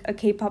that, like, a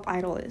K-pop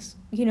idol is,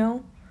 you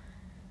know?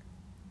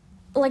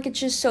 Like, it's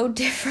just so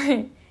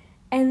different.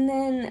 And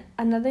then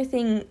another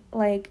thing,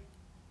 like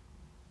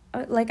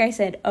I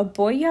said, a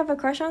boy you have a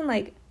crush on,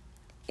 like,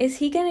 is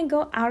he gonna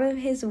go out of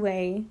his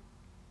way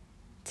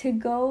to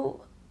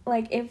go,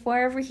 like, if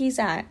wherever he's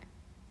at,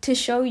 to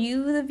show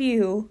you the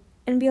view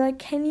and be like,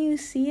 can you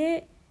see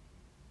it?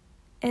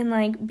 And,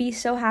 like, be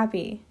so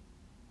happy.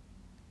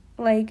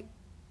 Like,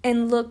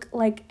 and look,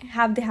 like,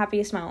 have the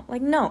happiest smile.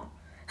 Like, no.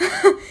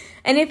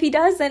 And if he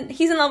does, then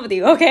he's in love with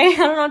you, okay? I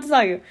don't know what to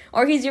tell you.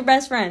 Or he's your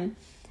best friend.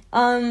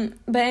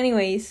 But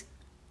anyways,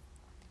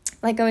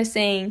 like I was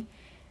saying,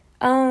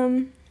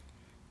 I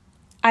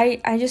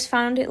just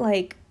found it,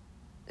 like,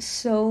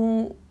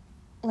 so,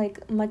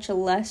 like, much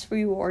less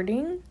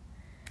rewarding.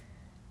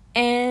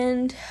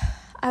 And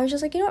I was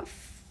just like, you know what?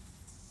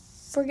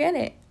 Forget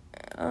it.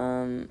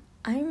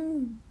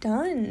 I'm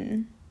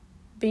done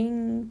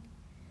being,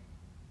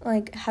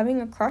 like,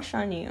 having a crush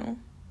on you.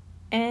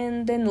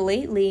 And then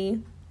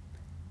lately,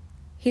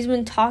 he's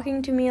been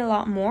talking to me a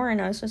lot more,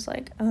 and I was just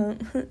like,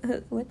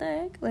 what the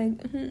heck? Like,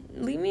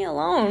 leave me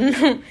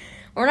alone.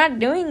 We're not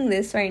doing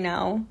this right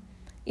now.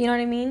 You know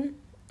what I mean?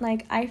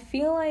 Like, I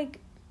feel like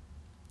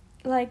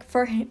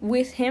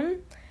with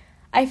him,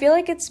 I feel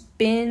like it's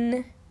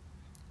been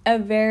a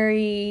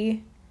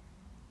very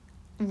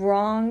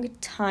wrong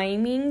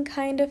timing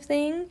kind of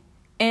thing,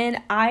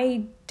 and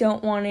I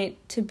don't want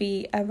it to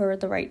be ever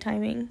the right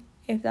timing,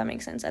 if that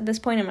makes sense, at this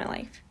point in my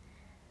life.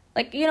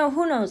 Like, you know,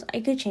 who knows?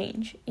 I could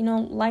change. You know,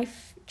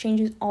 life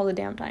changes all the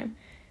damn time.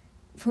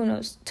 Who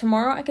knows?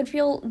 Tomorrow I could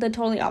feel the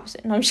totally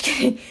opposite. No, I'm just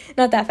kidding.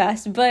 Not that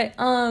fast. But,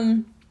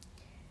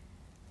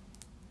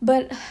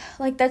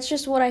 like, that's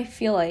just what I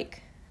feel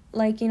like.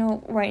 Like, you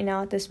know, right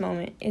now at this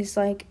moment is,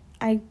 like,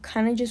 I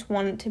kind of just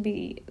want it to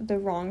be the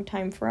wrong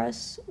time for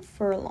us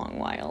for a long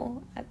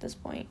while at this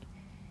point.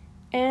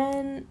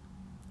 And,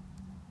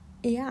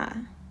 yeah.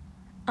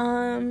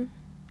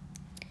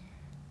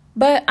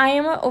 But I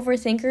am an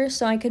overthinker,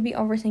 so I could be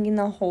overthinking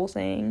the whole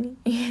thing.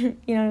 You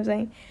know what I'm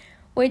saying?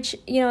 Which,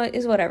 you know,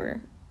 is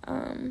whatever.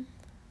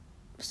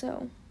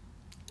 So,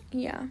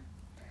 yeah.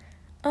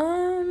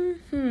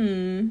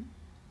 Hopefully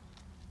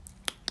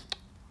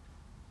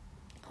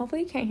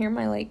you can't hear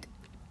my, like,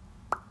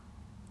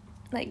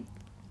 I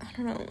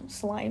don't know,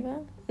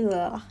 saliva.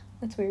 Ugh,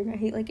 that's weird. I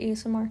hate, like,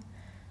 ASMR.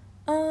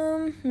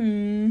 Other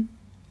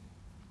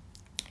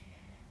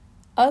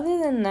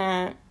than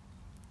that,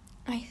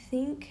 I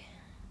think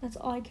that's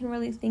all I can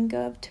really think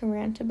of to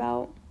rant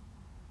about.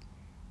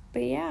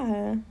 But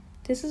yeah,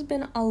 this has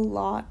been a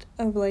lot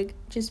of, like,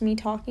 just me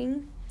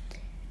talking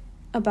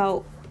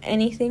about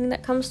anything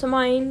that comes to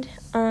mind.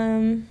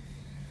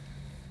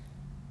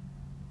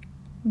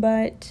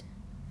 But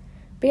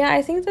yeah,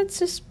 I think that's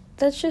just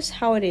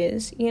how it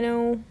is, you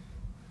know.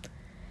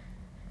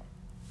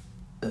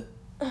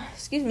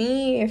 Excuse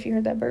me if you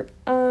heard that burp.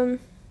 But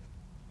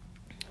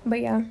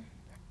yeah,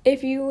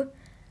 if you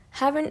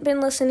haven't been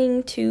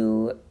listening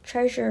to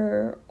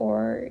Treasure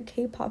or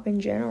K-pop in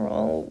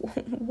general,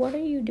 what are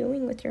you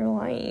doing with your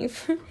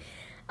life?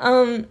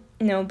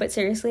 No, but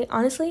seriously,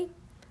 honestly,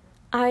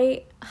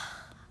 I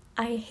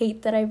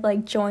hate that I've,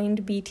 like,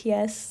 joined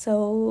BTS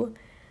so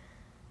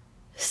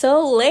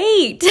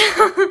late.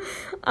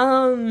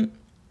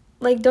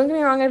 Like, don't get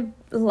me wrong, I've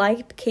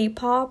liked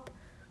K-pop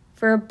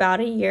for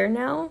about a year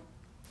now,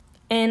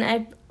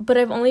 but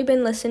I've only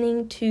been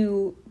listening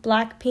to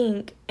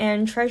Blackpink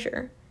and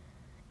Treasure,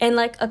 and,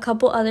 like, a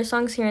couple other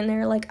songs here and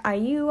there, like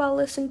IU I'll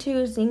listen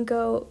to,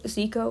 Zico,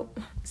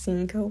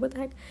 what the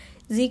heck,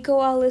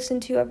 Zico I'll listen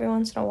to every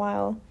once in a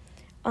while,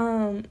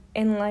 and,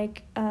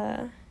 like,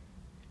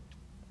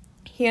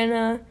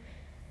 Hyuna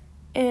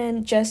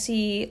and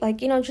Jessie,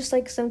 like, you know, just,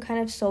 like, some kind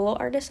of solo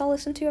artist I'll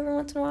listen to every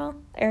once in a while,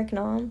 Eric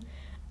Nam,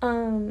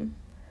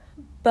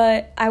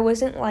 but I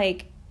wasn't,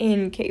 like,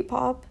 in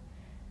K-pop,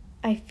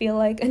 I feel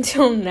like,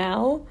 until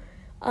now,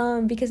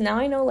 because now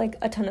I know, like,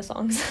 a ton of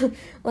songs.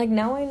 Like,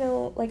 now I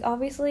know, like,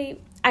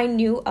 obviously, I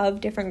knew of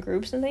different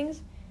groups and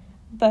things,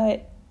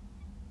 but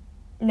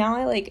now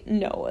I, like,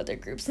 know other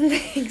groups and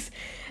things,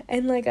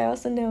 and, like, I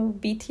also know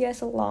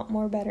BTS a lot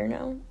more better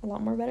now. A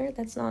lot more better?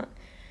 That's not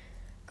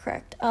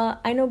correct.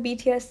 I know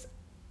BTS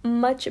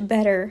much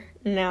better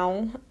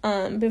now.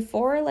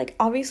 Before, like,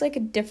 obviously I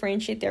could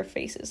differentiate their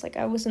faces. Like,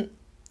 I wasn't,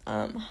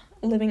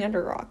 living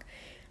under a rock.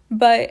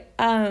 But,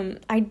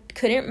 I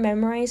couldn't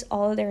memorize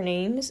all of their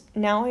names.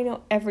 Now I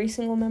know every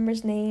single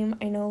member's name.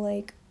 I know,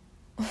 like,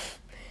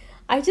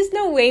 I just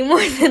know way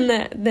more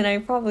than I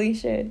probably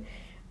should.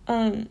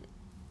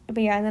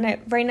 But yeah, and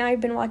then right now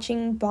I've been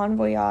watching Bon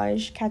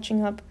Voyage,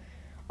 catching up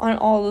on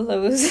all of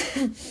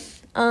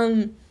those.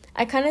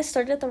 I kind of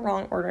started the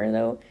wrong order,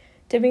 though.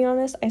 To be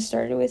honest, I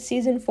started with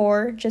season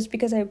 4 just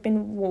because I've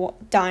been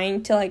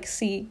dying to, like,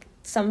 see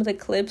some of the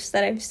clips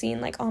that I've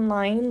seen, like,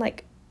 online,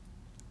 like,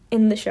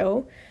 in the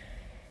show.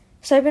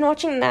 So I've been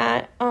watching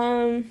that,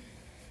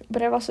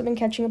 but I've also been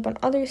catching up on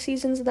other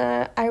seasons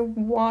that I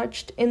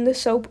watched in the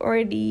soap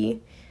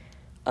already,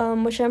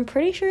 which I'm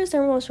pretty sure is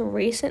their most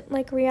recent,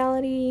 like,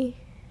 variety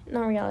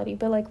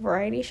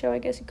show, I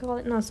guess you call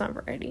it. No, it's not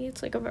variety,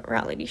 it's, like, a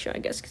reality show, I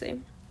guess you could say.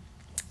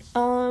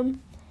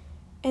 And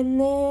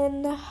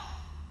then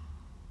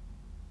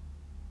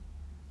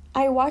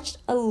I watched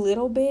a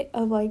little bit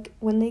of, like,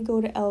 when they go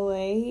to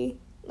LA,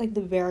 like,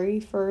 the very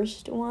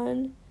first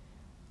one.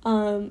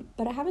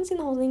 But I haven't seen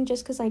the whole thing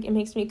just because, like, it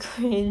makes me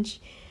cringe.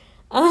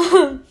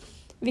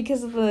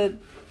 Because of the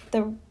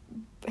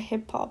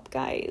hip-hop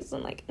guys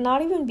and, like,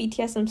 not even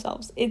BTS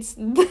themselves. It's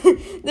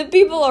the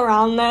people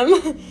around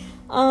them.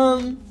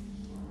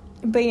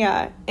 But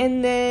yeah.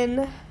 And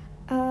then,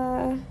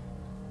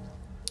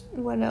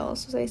 what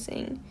else was I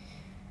saying?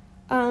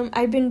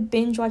 I've been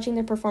binge watching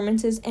their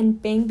performances,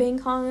 and Bang Bang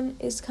Con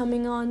is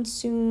coming on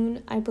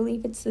soon. I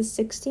believe it's the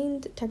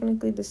 16th,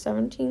 technically the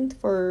 17th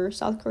for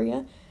South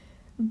Korea,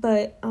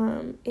 but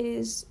it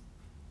is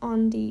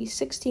on the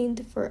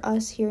 16th for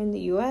us here in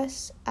the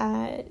US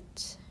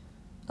at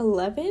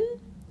 11.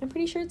 I'm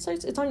pretty sure it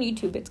starts. It's on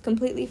YouTube. It's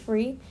completely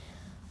free.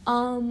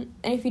 And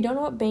if you don't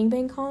know what Bang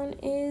Bang Con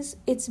is,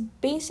 it's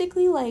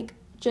basically, like,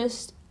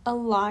 just a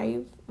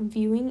live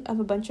viewing of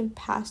a bunch of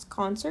past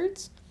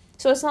concerts.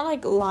 So it's not,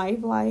 like,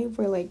 live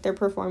where, like, they're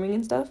performing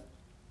and stuff.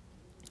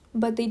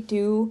 But they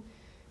do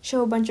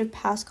show a bunch of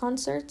past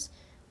concerts,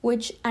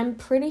 which I'm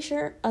pretty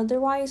sure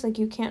otherwise, like,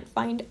 you can't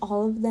find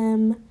all of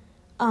them,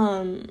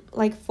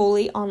 like,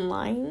 fully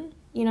online.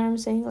 You know what I'm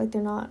saying? Like,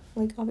 they're not,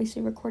 like,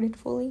 obviously recorded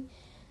fully.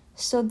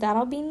 So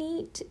that'll be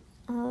neat.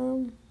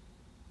 And,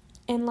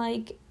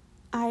 like,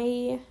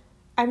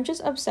 I'm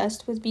just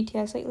obsessed with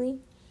BTS lately.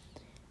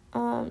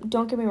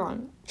 Don't get me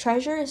wrong.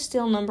 Treasure is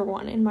still number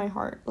one in my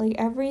heart. Like,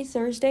 every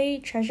Thursday,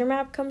 Treasure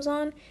Map comes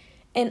on.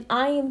 And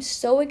I am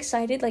so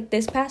excited. Like,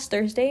 this past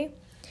Thursday,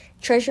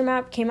 Treasure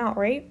Map came out,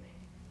 right?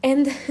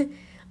 And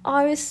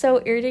I was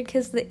so irritated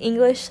because the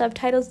English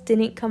subtitles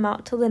didn't come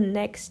out till the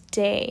next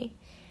day.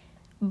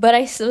 But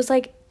I was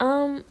like,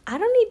 I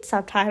don't need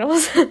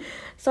subtitles.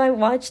 So I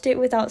watched it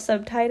without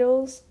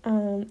subtitles.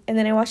 And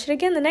then I watched it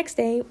again the next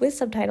day with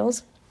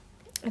subtitles.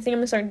 I think I'm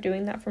going to start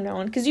doing that from now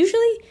on. Because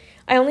usually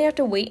I only have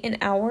to wait an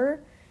hour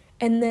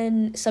and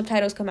then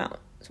subtitles come out.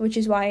 Which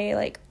is why,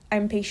 like,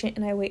 I'm patient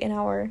and I wait an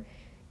hour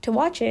to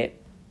watch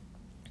it.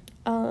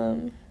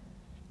 And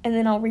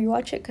then I'll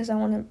rewatch it because I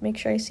want to make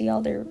sure I see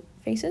all their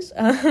faces.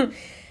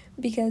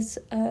 Because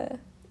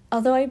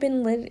although I've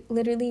been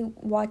literally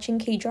watching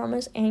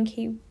K-dramas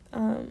and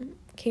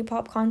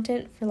K-pop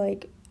content for,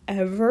 like,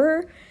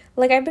 ever.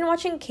 Like, I've been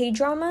watching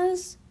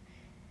K-dramas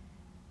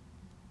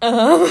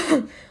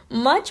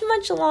much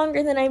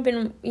longer than I've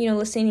been,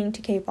 listening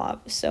to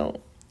K-pop.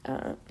 So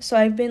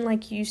I've been,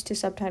 like, used to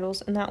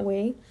subtitles in that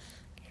way.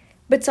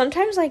 But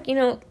sometimes, like,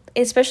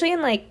 especially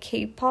in, like,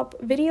 K-pop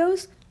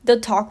videos, they'll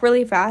talk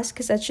really fast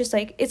because that's just,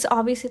 like, it's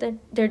obviously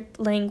their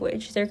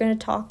language. They're gonna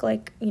talk,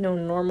 like,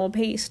 normal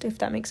paced, if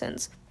that makes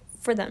sense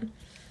for them.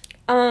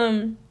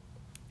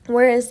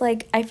 Whereas,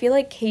 like, I feel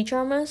like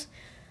K-dramas,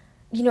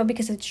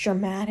 because it's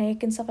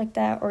dramatic and stuff like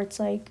that, or it's,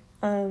 like,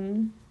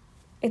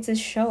 it's a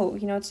show,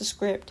 it's a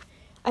script.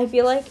 I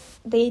feel like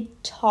they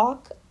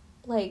talk,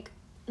 like,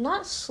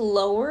 not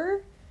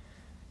slower,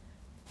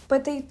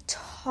 but they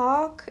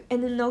talk,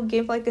 and then they'll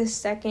give, like, a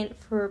second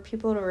for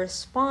people to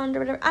respond or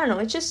whatever. I don't know,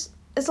 it's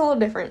a little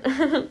different.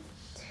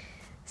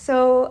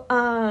 So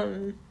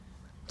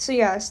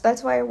yes,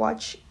 that's why I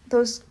watch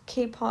those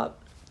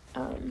K-pop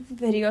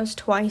videos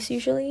twice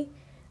usually.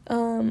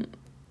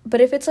 But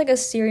if it's, like, a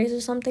series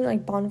or something,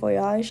 like Bon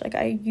Voyage, like,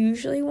 I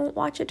usually won't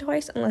watch it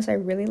twice unless I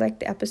really like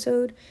the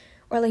episode.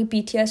 Or, like,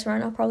 BTS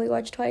Run, I'll probably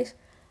watch twice.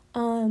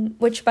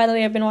 Which, by the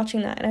way, I've been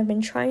watching that. And I've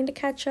been trying to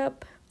catch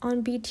up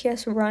on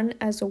BTS Run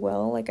as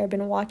well. Like, I've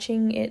been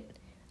watching it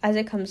as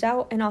it comes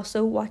out and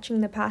also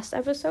watching the past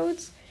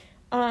episodes.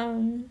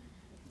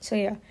 So,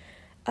 yeah.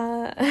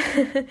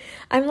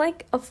 I'm,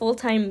 like, a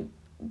full-time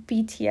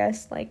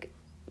BTS, like,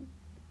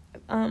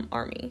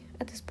 army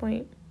at this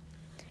point.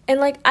 And,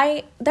 like,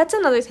 that's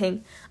another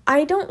thing.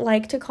 I don't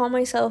like to call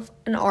myself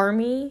an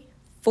army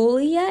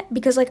fully yet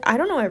because, like, I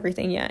don't know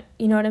everything yet.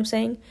 You know what I'm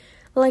saying?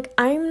 Like,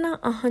 I'm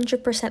not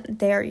 100%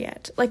 there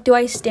yet. Like, do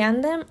I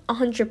stand them?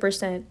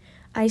 100%.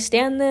 I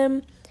stand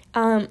them.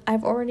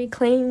 I've already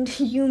claimed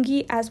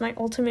Yoongi as my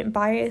ultimate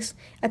bias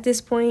at this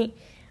point.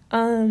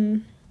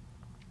 I'm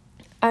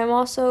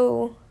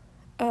also,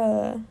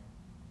 what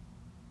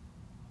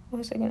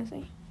was I gonna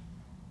say?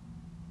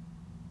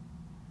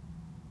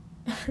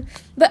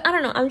 But I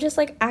don't know, I'm just,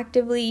 like,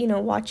 actively,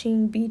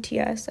 watching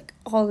BTS, like,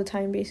 all the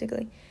time,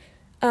 basically.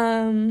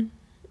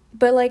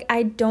 But, like,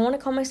 I don't want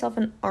to call myself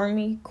an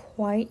army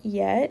quite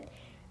yet,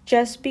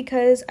 just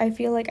because I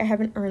feel like I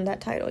haven't earned that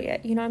title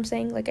yet, you know what I'm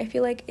saying? Like, I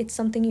feel like it's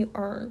something you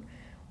earn,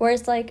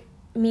 whereas, like,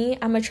 me,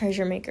 I'm a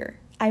treasure maker.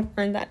 I've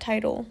earned that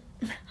title.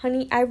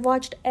 Honey, I've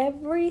watched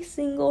every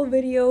single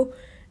video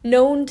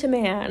known to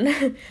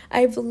man.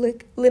 I've,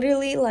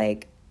 literally,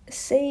 like,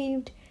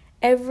 saved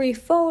every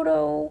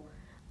photo,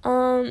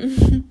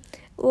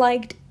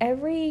 liked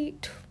every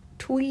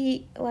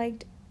tweet,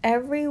 liked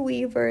every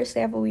Weverse. They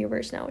have a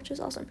Weverse now, which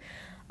is awesome.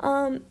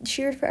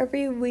 Cheered for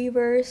every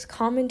Weverse,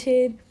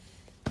 commented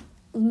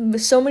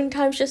so many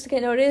times just to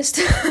get noticed.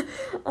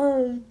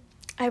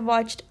 I've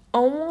watched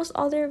almost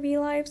all their V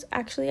lives.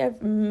 Actually, I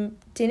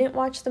didn't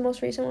watch the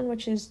most recent one,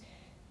 which is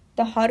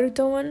the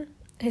Haruto one,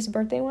 his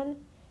birthday one.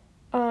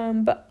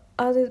 But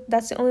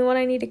that's the only one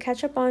I need to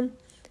catch up on.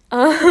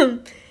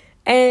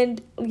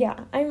 And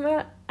yeah, I'm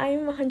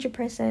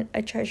 100%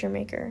 a treasure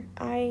maker.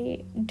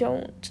 I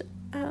don't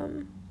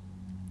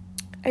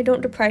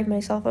deprive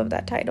myself of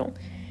that title.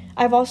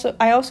 I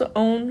also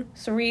own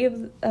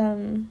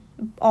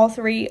all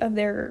three of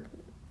their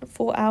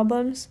full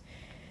albums.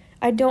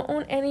 I don't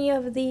own any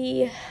of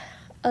the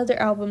other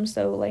albums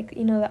though, like,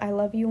 the I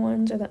Love You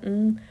ones, or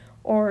the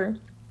or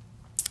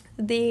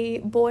the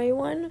Boy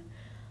one.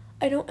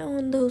 I don't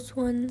own those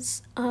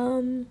ones.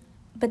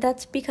 But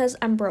that's because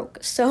I'm broke.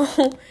 So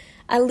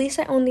at least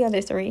I own the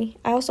other three.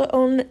 I also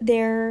own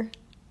their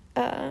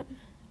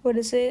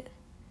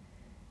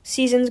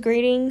Season's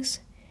Greetings.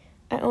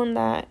 I own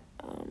that.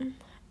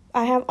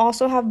 I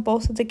also have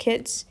both of the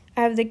kits.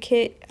 I have the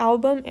kit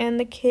album and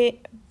the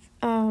kit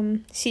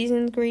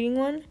Season's Greeting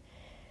one.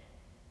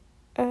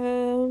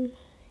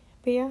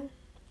 But yeah.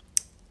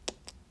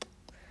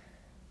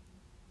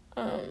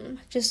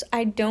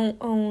 I don't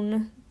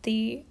own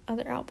the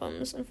other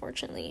albums,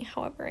 unfortunately.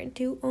 However, I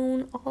do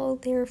own all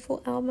their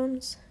full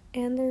albums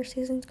and their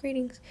Season's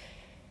Greetings.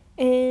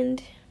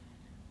 And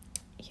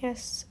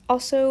yes,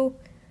 also,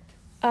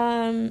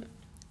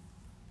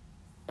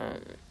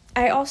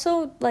 I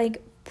also,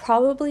 like,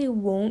 probably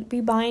won't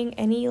be buying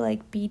any,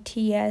 like,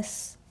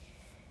 BTS,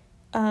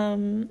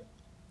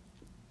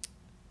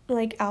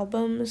 like,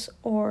 albums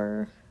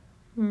or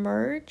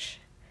merch.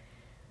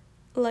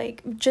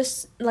 Like,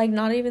 just, like,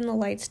 not even the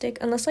light stick,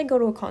 unless I go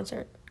to a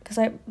concert. Because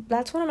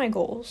that's one of my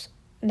goals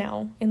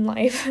now in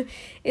life,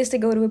 is to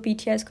go to a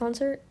BTS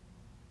concert.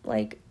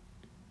 Like,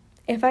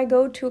 if I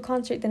go to a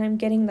concert, then I'm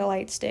getting the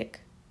light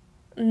stick.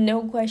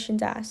 No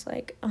questions asked,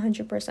 like,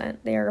 100%.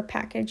 They are a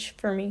package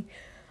for me.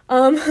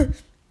 But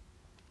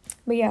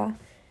yeah.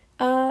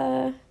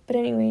 But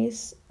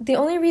anyways, the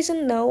only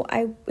reason, though,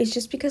 is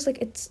just because, like,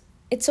 it's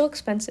so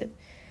expensive.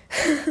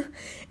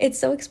 It's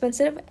so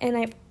expensive, and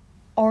I've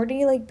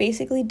already, like,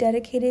 basically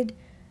dedicated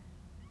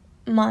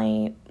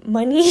my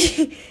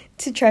money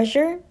to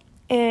Treasure.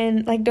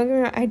 And, like, don't get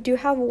me wrong, I do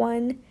have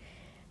one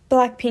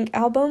Blackpink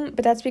album,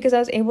 but that's because I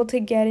was able to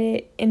get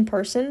it in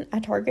person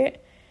at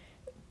Target.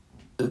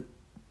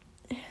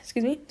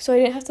 Excuse me. So I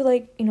didn't have to,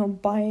 like, you know,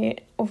 buy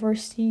it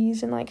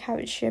overseas and, like, have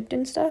it shipped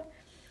and stuff.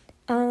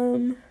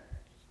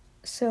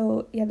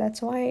 So yeah,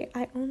 that's why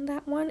I own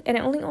that one, and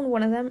I only own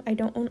one of them. I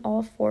don't own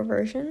all 4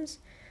 versions.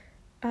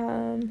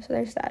 So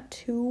there's that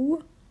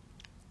too.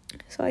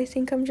 So I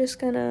think I'm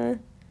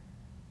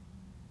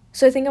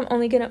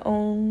only gonna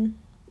own,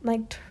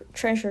 like,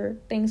 Treasure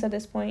things at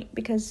this point,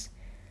 because,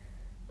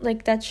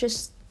 like, that's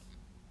just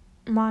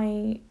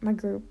my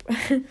group.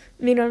 You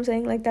know what I'm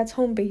saying? Like, that's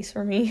home base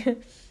for me.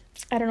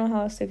 I don't know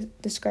how else to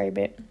describe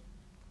it.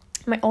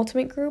 My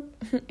ultimate group,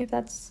 if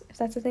that's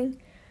a thing.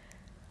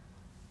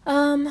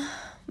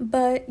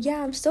 But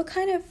yeah, I'm still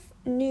kind of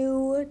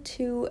new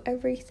to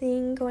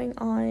everything going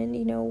on.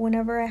 You know,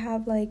 whenever I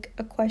have, like,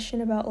 a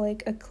question about,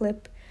 like, a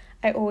clip,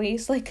 I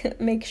always, like,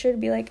 make sure to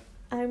be like,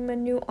 I'm a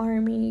new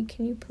ARMY,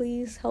 can you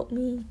please help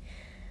me?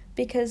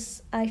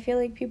 Because I feel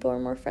like people are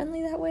more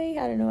friendly that way.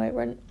 I don't know, I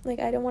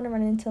don't want to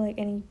run into, like,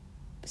 any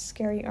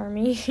scary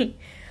ARMY,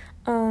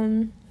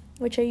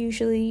 which I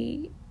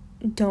usually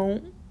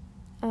don't,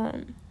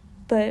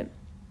 but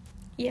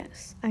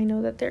yes, I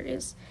know that there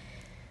is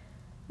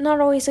not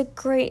always a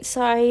great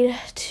side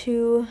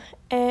to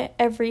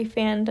every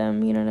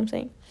fandom, you know what I'm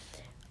saying?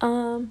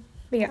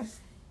 But yeah.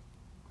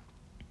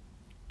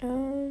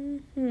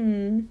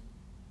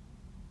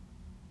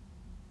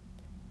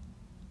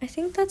 I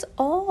think that's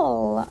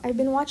all. I've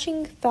been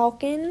watching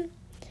Falcon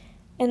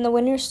and the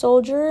Winter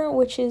Soldier,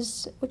 which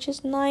is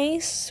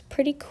nice,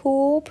 pretty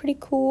cool.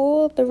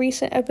 The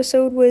recent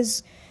episode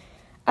was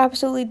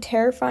absolutely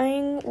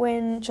terrifying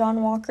when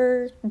John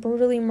Walker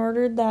brutally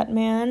murdered that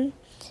man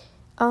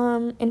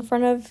in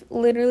front of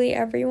literally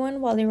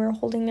everyone while they were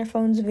holding their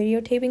phones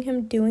videotaping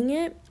him doing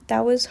it.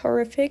 That was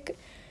horrific.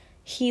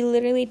 He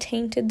literally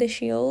tainted the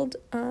shield.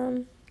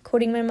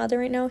 Quoting my mother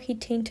right now, he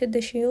tainted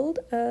the shield.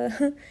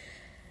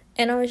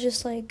 And I was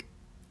just like,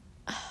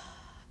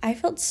 I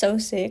felt so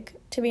sick,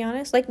 to be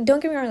honest. Like, don't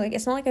get me wrong, like,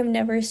 it's not like I've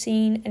never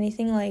seen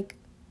anything, like,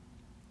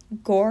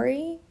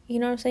 gory, you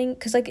know what I'm saying?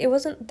 Because, like, it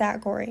wasn't that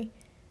gory,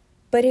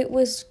 but it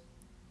was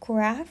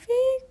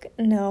graphic?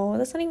 No,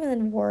 that's not even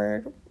the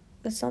word.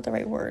 That's not the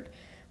right word.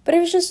 But it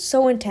was just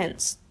so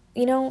intense,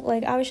 you know?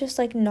 Like, I was just,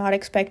 like, not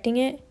expecting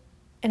it,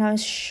 and I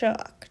was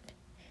shocked.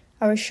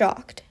 I was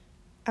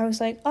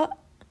like, oh.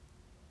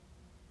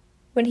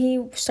 When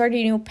he started,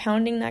 you know,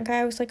 pounding that guy,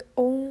 I was like,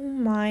 oh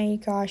my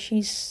gosh,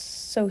 he's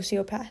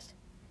sociopath.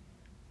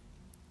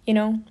 You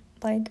know,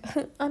 like,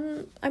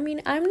 I'm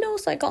no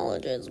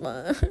psychologist,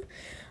 but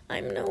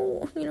I'm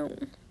not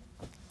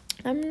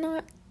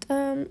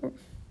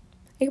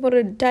able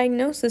to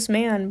diagnose this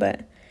man,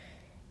 but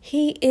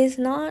he is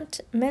not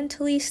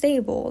mentally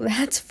stable,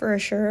 that's for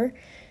sure.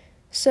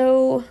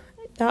 So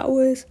that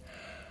was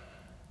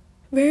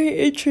very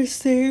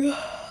interesting.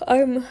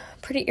 I'm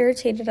pretty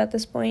irritated at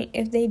this point.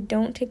 If they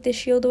don't take the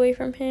shield away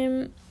from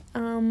him,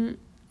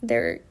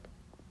 the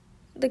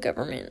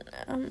government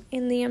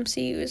in the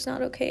MCU is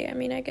not okay. I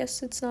mean, I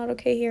guess it's not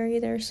okay here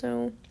either,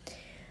 so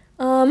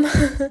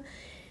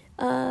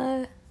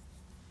I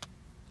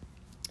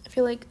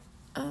feel like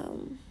what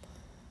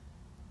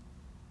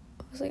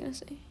was I gonna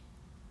say?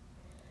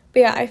 But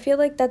yeah, I feel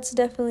like that's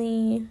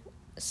definitely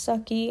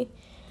sucky.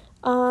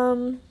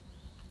 But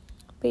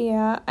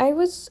yeah, I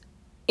was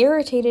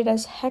irritated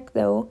as heck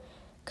though,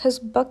 because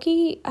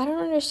Bucky, I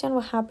don't understand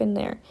what happened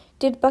there.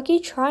 Did Bucky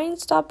try and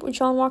stop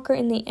John Walker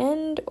in the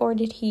end, or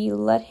did he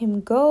let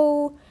him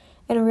go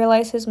and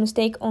realize his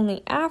mistake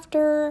only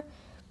after?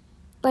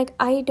 Like,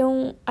 I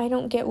don't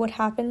get what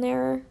happened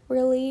there,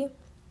 really.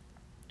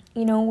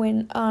 You know,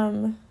 when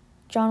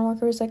John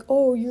Walker was like,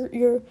 oh,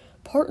 your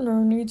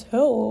partner needs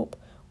help,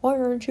 why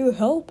aren't you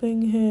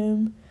helping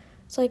him?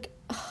 It's like,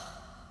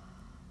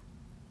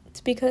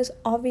 it's because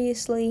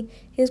obviously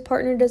his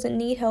partner doesn't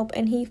need help,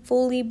 and he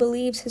fully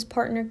believes his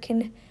partner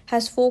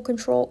has full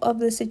control of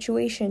the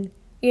situation.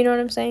 You know what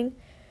I'm saying?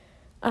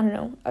 I don't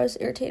know. I was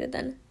irritated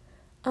then.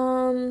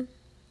 Let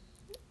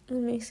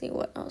me see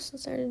what else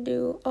is there to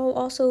do. Oh,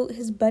 also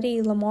his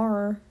buddy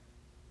Lamar.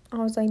 I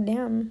was like,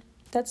 damn,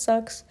 that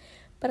sucks.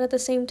 But at the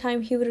same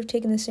time, he would have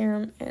taken the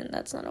serum, and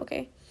that's not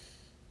okay.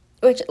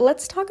 Which,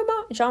 let's talk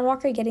about John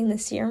Walker getting the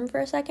serum for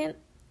a second.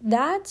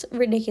 That's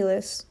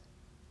ridiculous.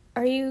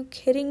 Are you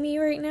kidding me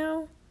right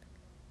now?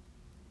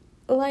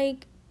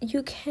 Like,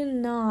 you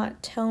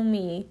cannot tell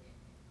me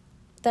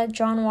that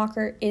John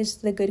Walker is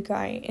the good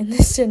guy in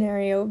this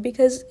scenario,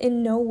 because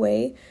in no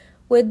way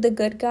would the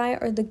good guy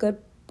or the good,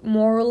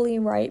 morally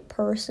right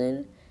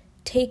person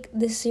take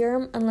the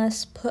serum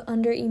unless put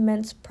under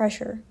immense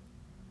pressure.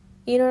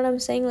 You know what I'm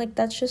saying? Like,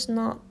 that's just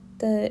not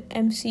the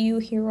MCU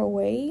hero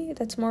way.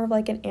 That's more of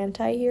like an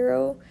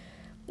anti-hero.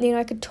 You know,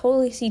 I could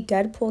totally see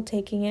Deadpool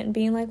taking it and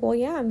being like, well,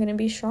 yeah, I'm gonna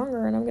be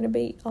stronger and I'm gonna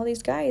beat all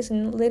these guys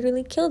and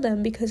literally kill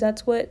them, because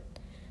that's what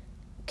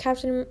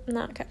that's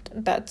not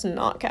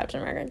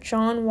Captain America,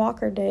 John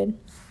Walker did.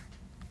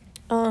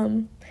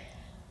 You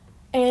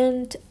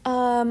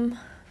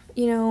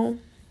know,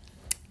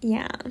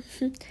 yeah.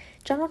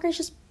 John Walker is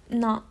just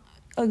not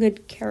a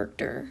good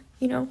character,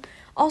 you know.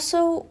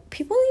 Also,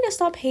 people need to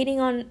stop hating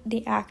on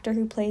the actor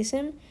who plays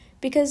him,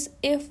 because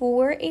if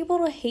we're able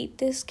to hate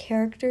this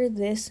character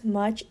this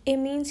much, it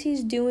means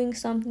he's doing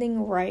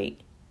something right.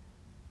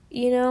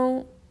 You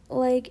know,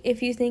 like,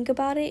 if you think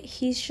about it,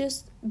 he's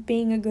just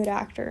being a good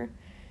actor.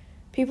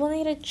 People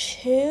need to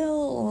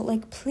chill.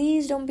 Like,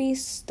 please don't be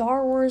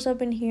Star Wars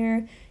up in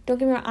here. Don't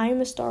get me wrong,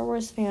 I'm a Star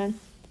Wars fan.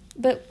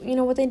 But, you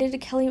know, what they did to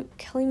Kelly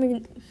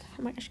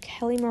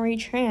Marie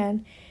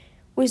Tran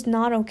was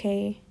not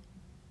okay.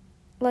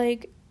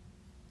 Like,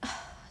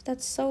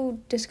 that's so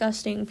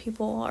disgusting,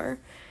 people are.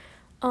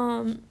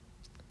 But,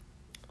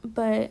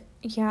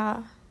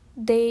 yeah,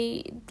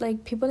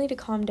 people need to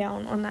calm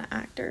down on that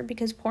actor,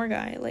 because poor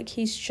guy, like,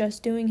 he's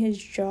just doing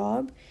his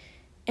job,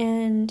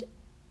 and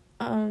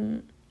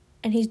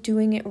he's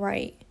doing it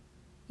right,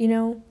 you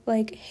know?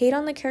 Like, hate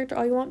on the character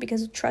all you want,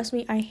 because trust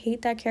me, I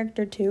hate that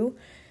character too,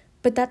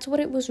 but that's what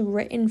it was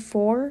written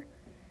for,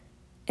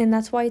 and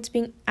that's why it's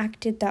being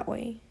acted that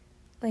way.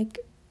 Like,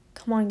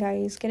 come on,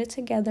 guys, get it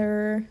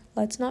together.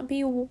 Let's not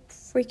be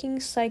freaking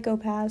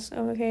psychopaths,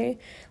 okay?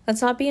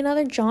 Let's not be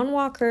another John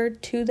Walker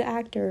to the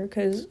actor,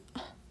 because...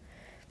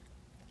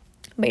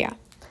 But yeah.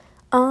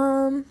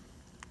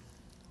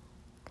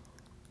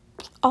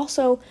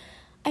 Also,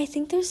 I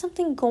think there's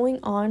something going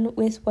on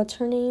with what's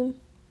her name?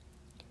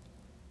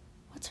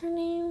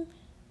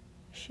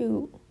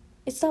 Shoot.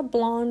 It's that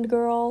blonde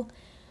girl.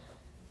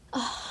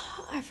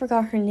 I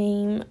forgot her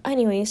name.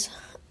 Anyways,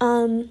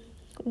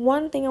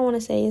 one thing I want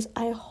to say is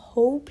I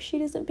hope she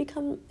doesn't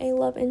become a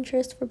love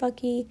interest for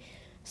Bucky.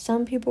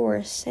 Some people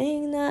were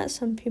saying that.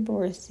 Some people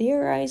were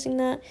theorizing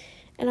that.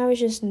 And I was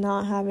just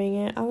not having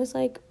it. I was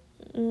like,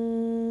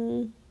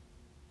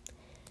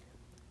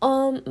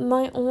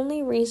 my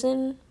only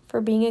reason for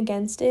being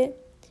against it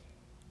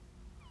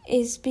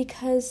is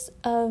because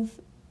of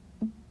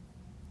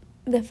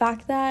the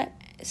fact that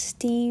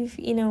Steve,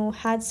 you know,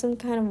 had some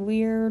kind of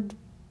weird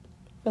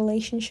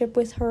relationship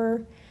with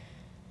her,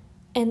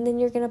 and then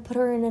you're gonna put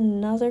her in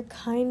another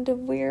kind of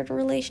weird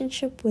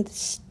relationship with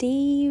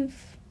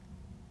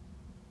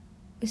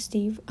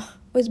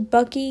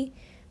Bucky,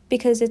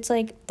 because it's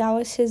like that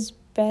was his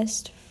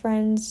best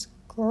friend's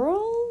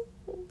girl,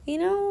 you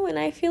know, and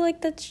I feel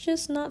like that's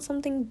just not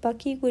something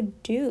Bucky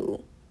would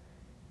do,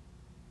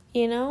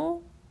 you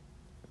know?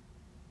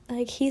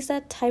 Like, he's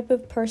that type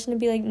of person to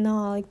be like,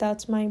 nah, like,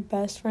 that's my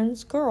best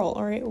friend's girl,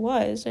 or it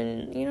was,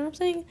 and, you know what I'm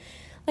saying?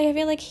 Like, I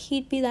feel like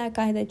he'd be that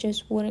guy that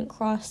just wouldn't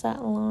cross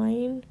that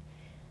line.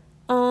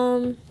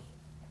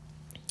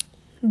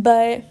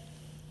 But,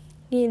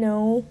 you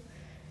know,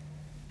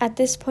 at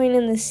this point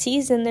in the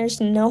season,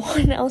 there's no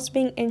one else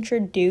being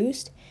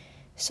introduced,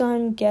 so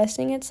I'm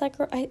guessing it's like,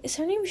 is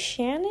her name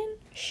Shannon?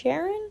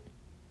 Sharon?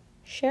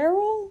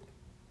 Cheryl?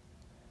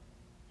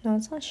 No,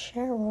 it's not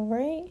Cheryl,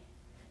 right?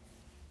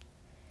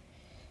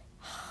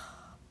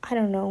 I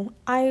don't know.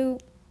 I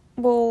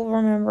will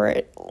remember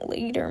it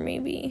later,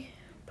 maybe.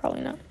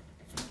 Probably not.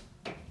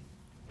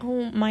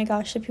 Oh my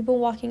gosh, the people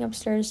walking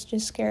upstairs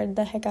just scared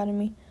the heck out of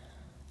me.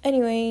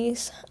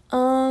 Anyways,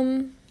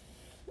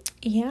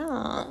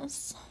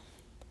 yes.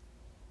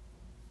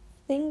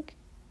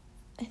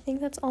 I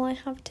think that's all I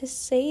have to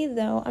say,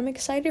 though. I'm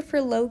excited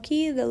for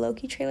Loki. The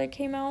Loki trailer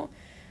came out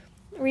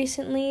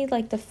recently,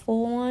 like the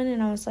full one,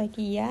 and I was like,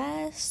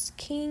 yes,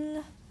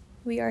 King.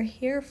 We are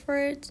here for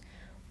it.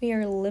 We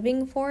are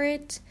living for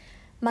it.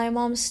 My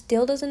mom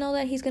still doesn't know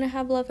that he's going to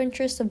have love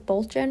interests of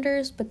both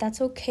genders, but that's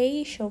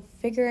okay. She'll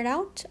figure it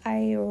out.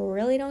 I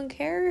really don't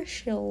care.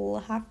 She'll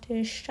have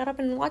to shut up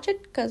and watch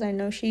it, because I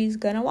know she's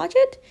going to watch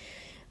it.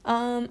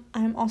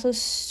 I'm also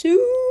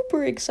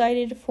super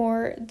excited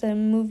for the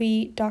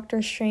movie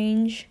Doctor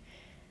Strange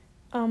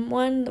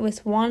one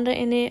with Wanda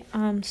in it.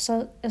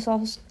 So it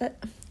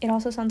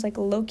also sounds like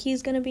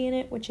Loki's going to be in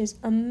it, which is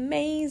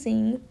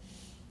amazing.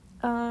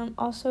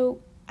 Also,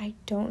 I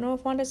don't know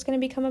if Wanda's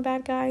going to become a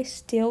bad guy.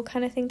 Still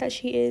kind of think that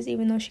she is,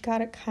 even though she got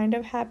a kind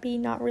of happy,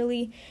 not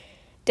really,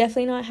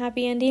 definitely not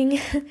happy ending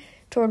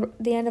toward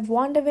the end of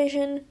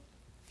WandaVision.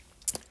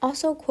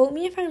 Also, quote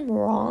me if I'm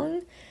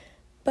wrong,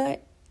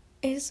 but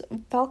is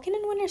Falcon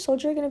and Winter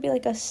Soldier going to be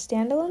like a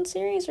standalone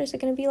series, or is it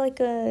going to be like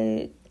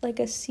a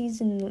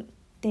season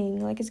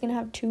thing. Like, it's gonna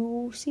have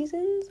 2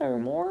 seasons or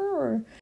more, or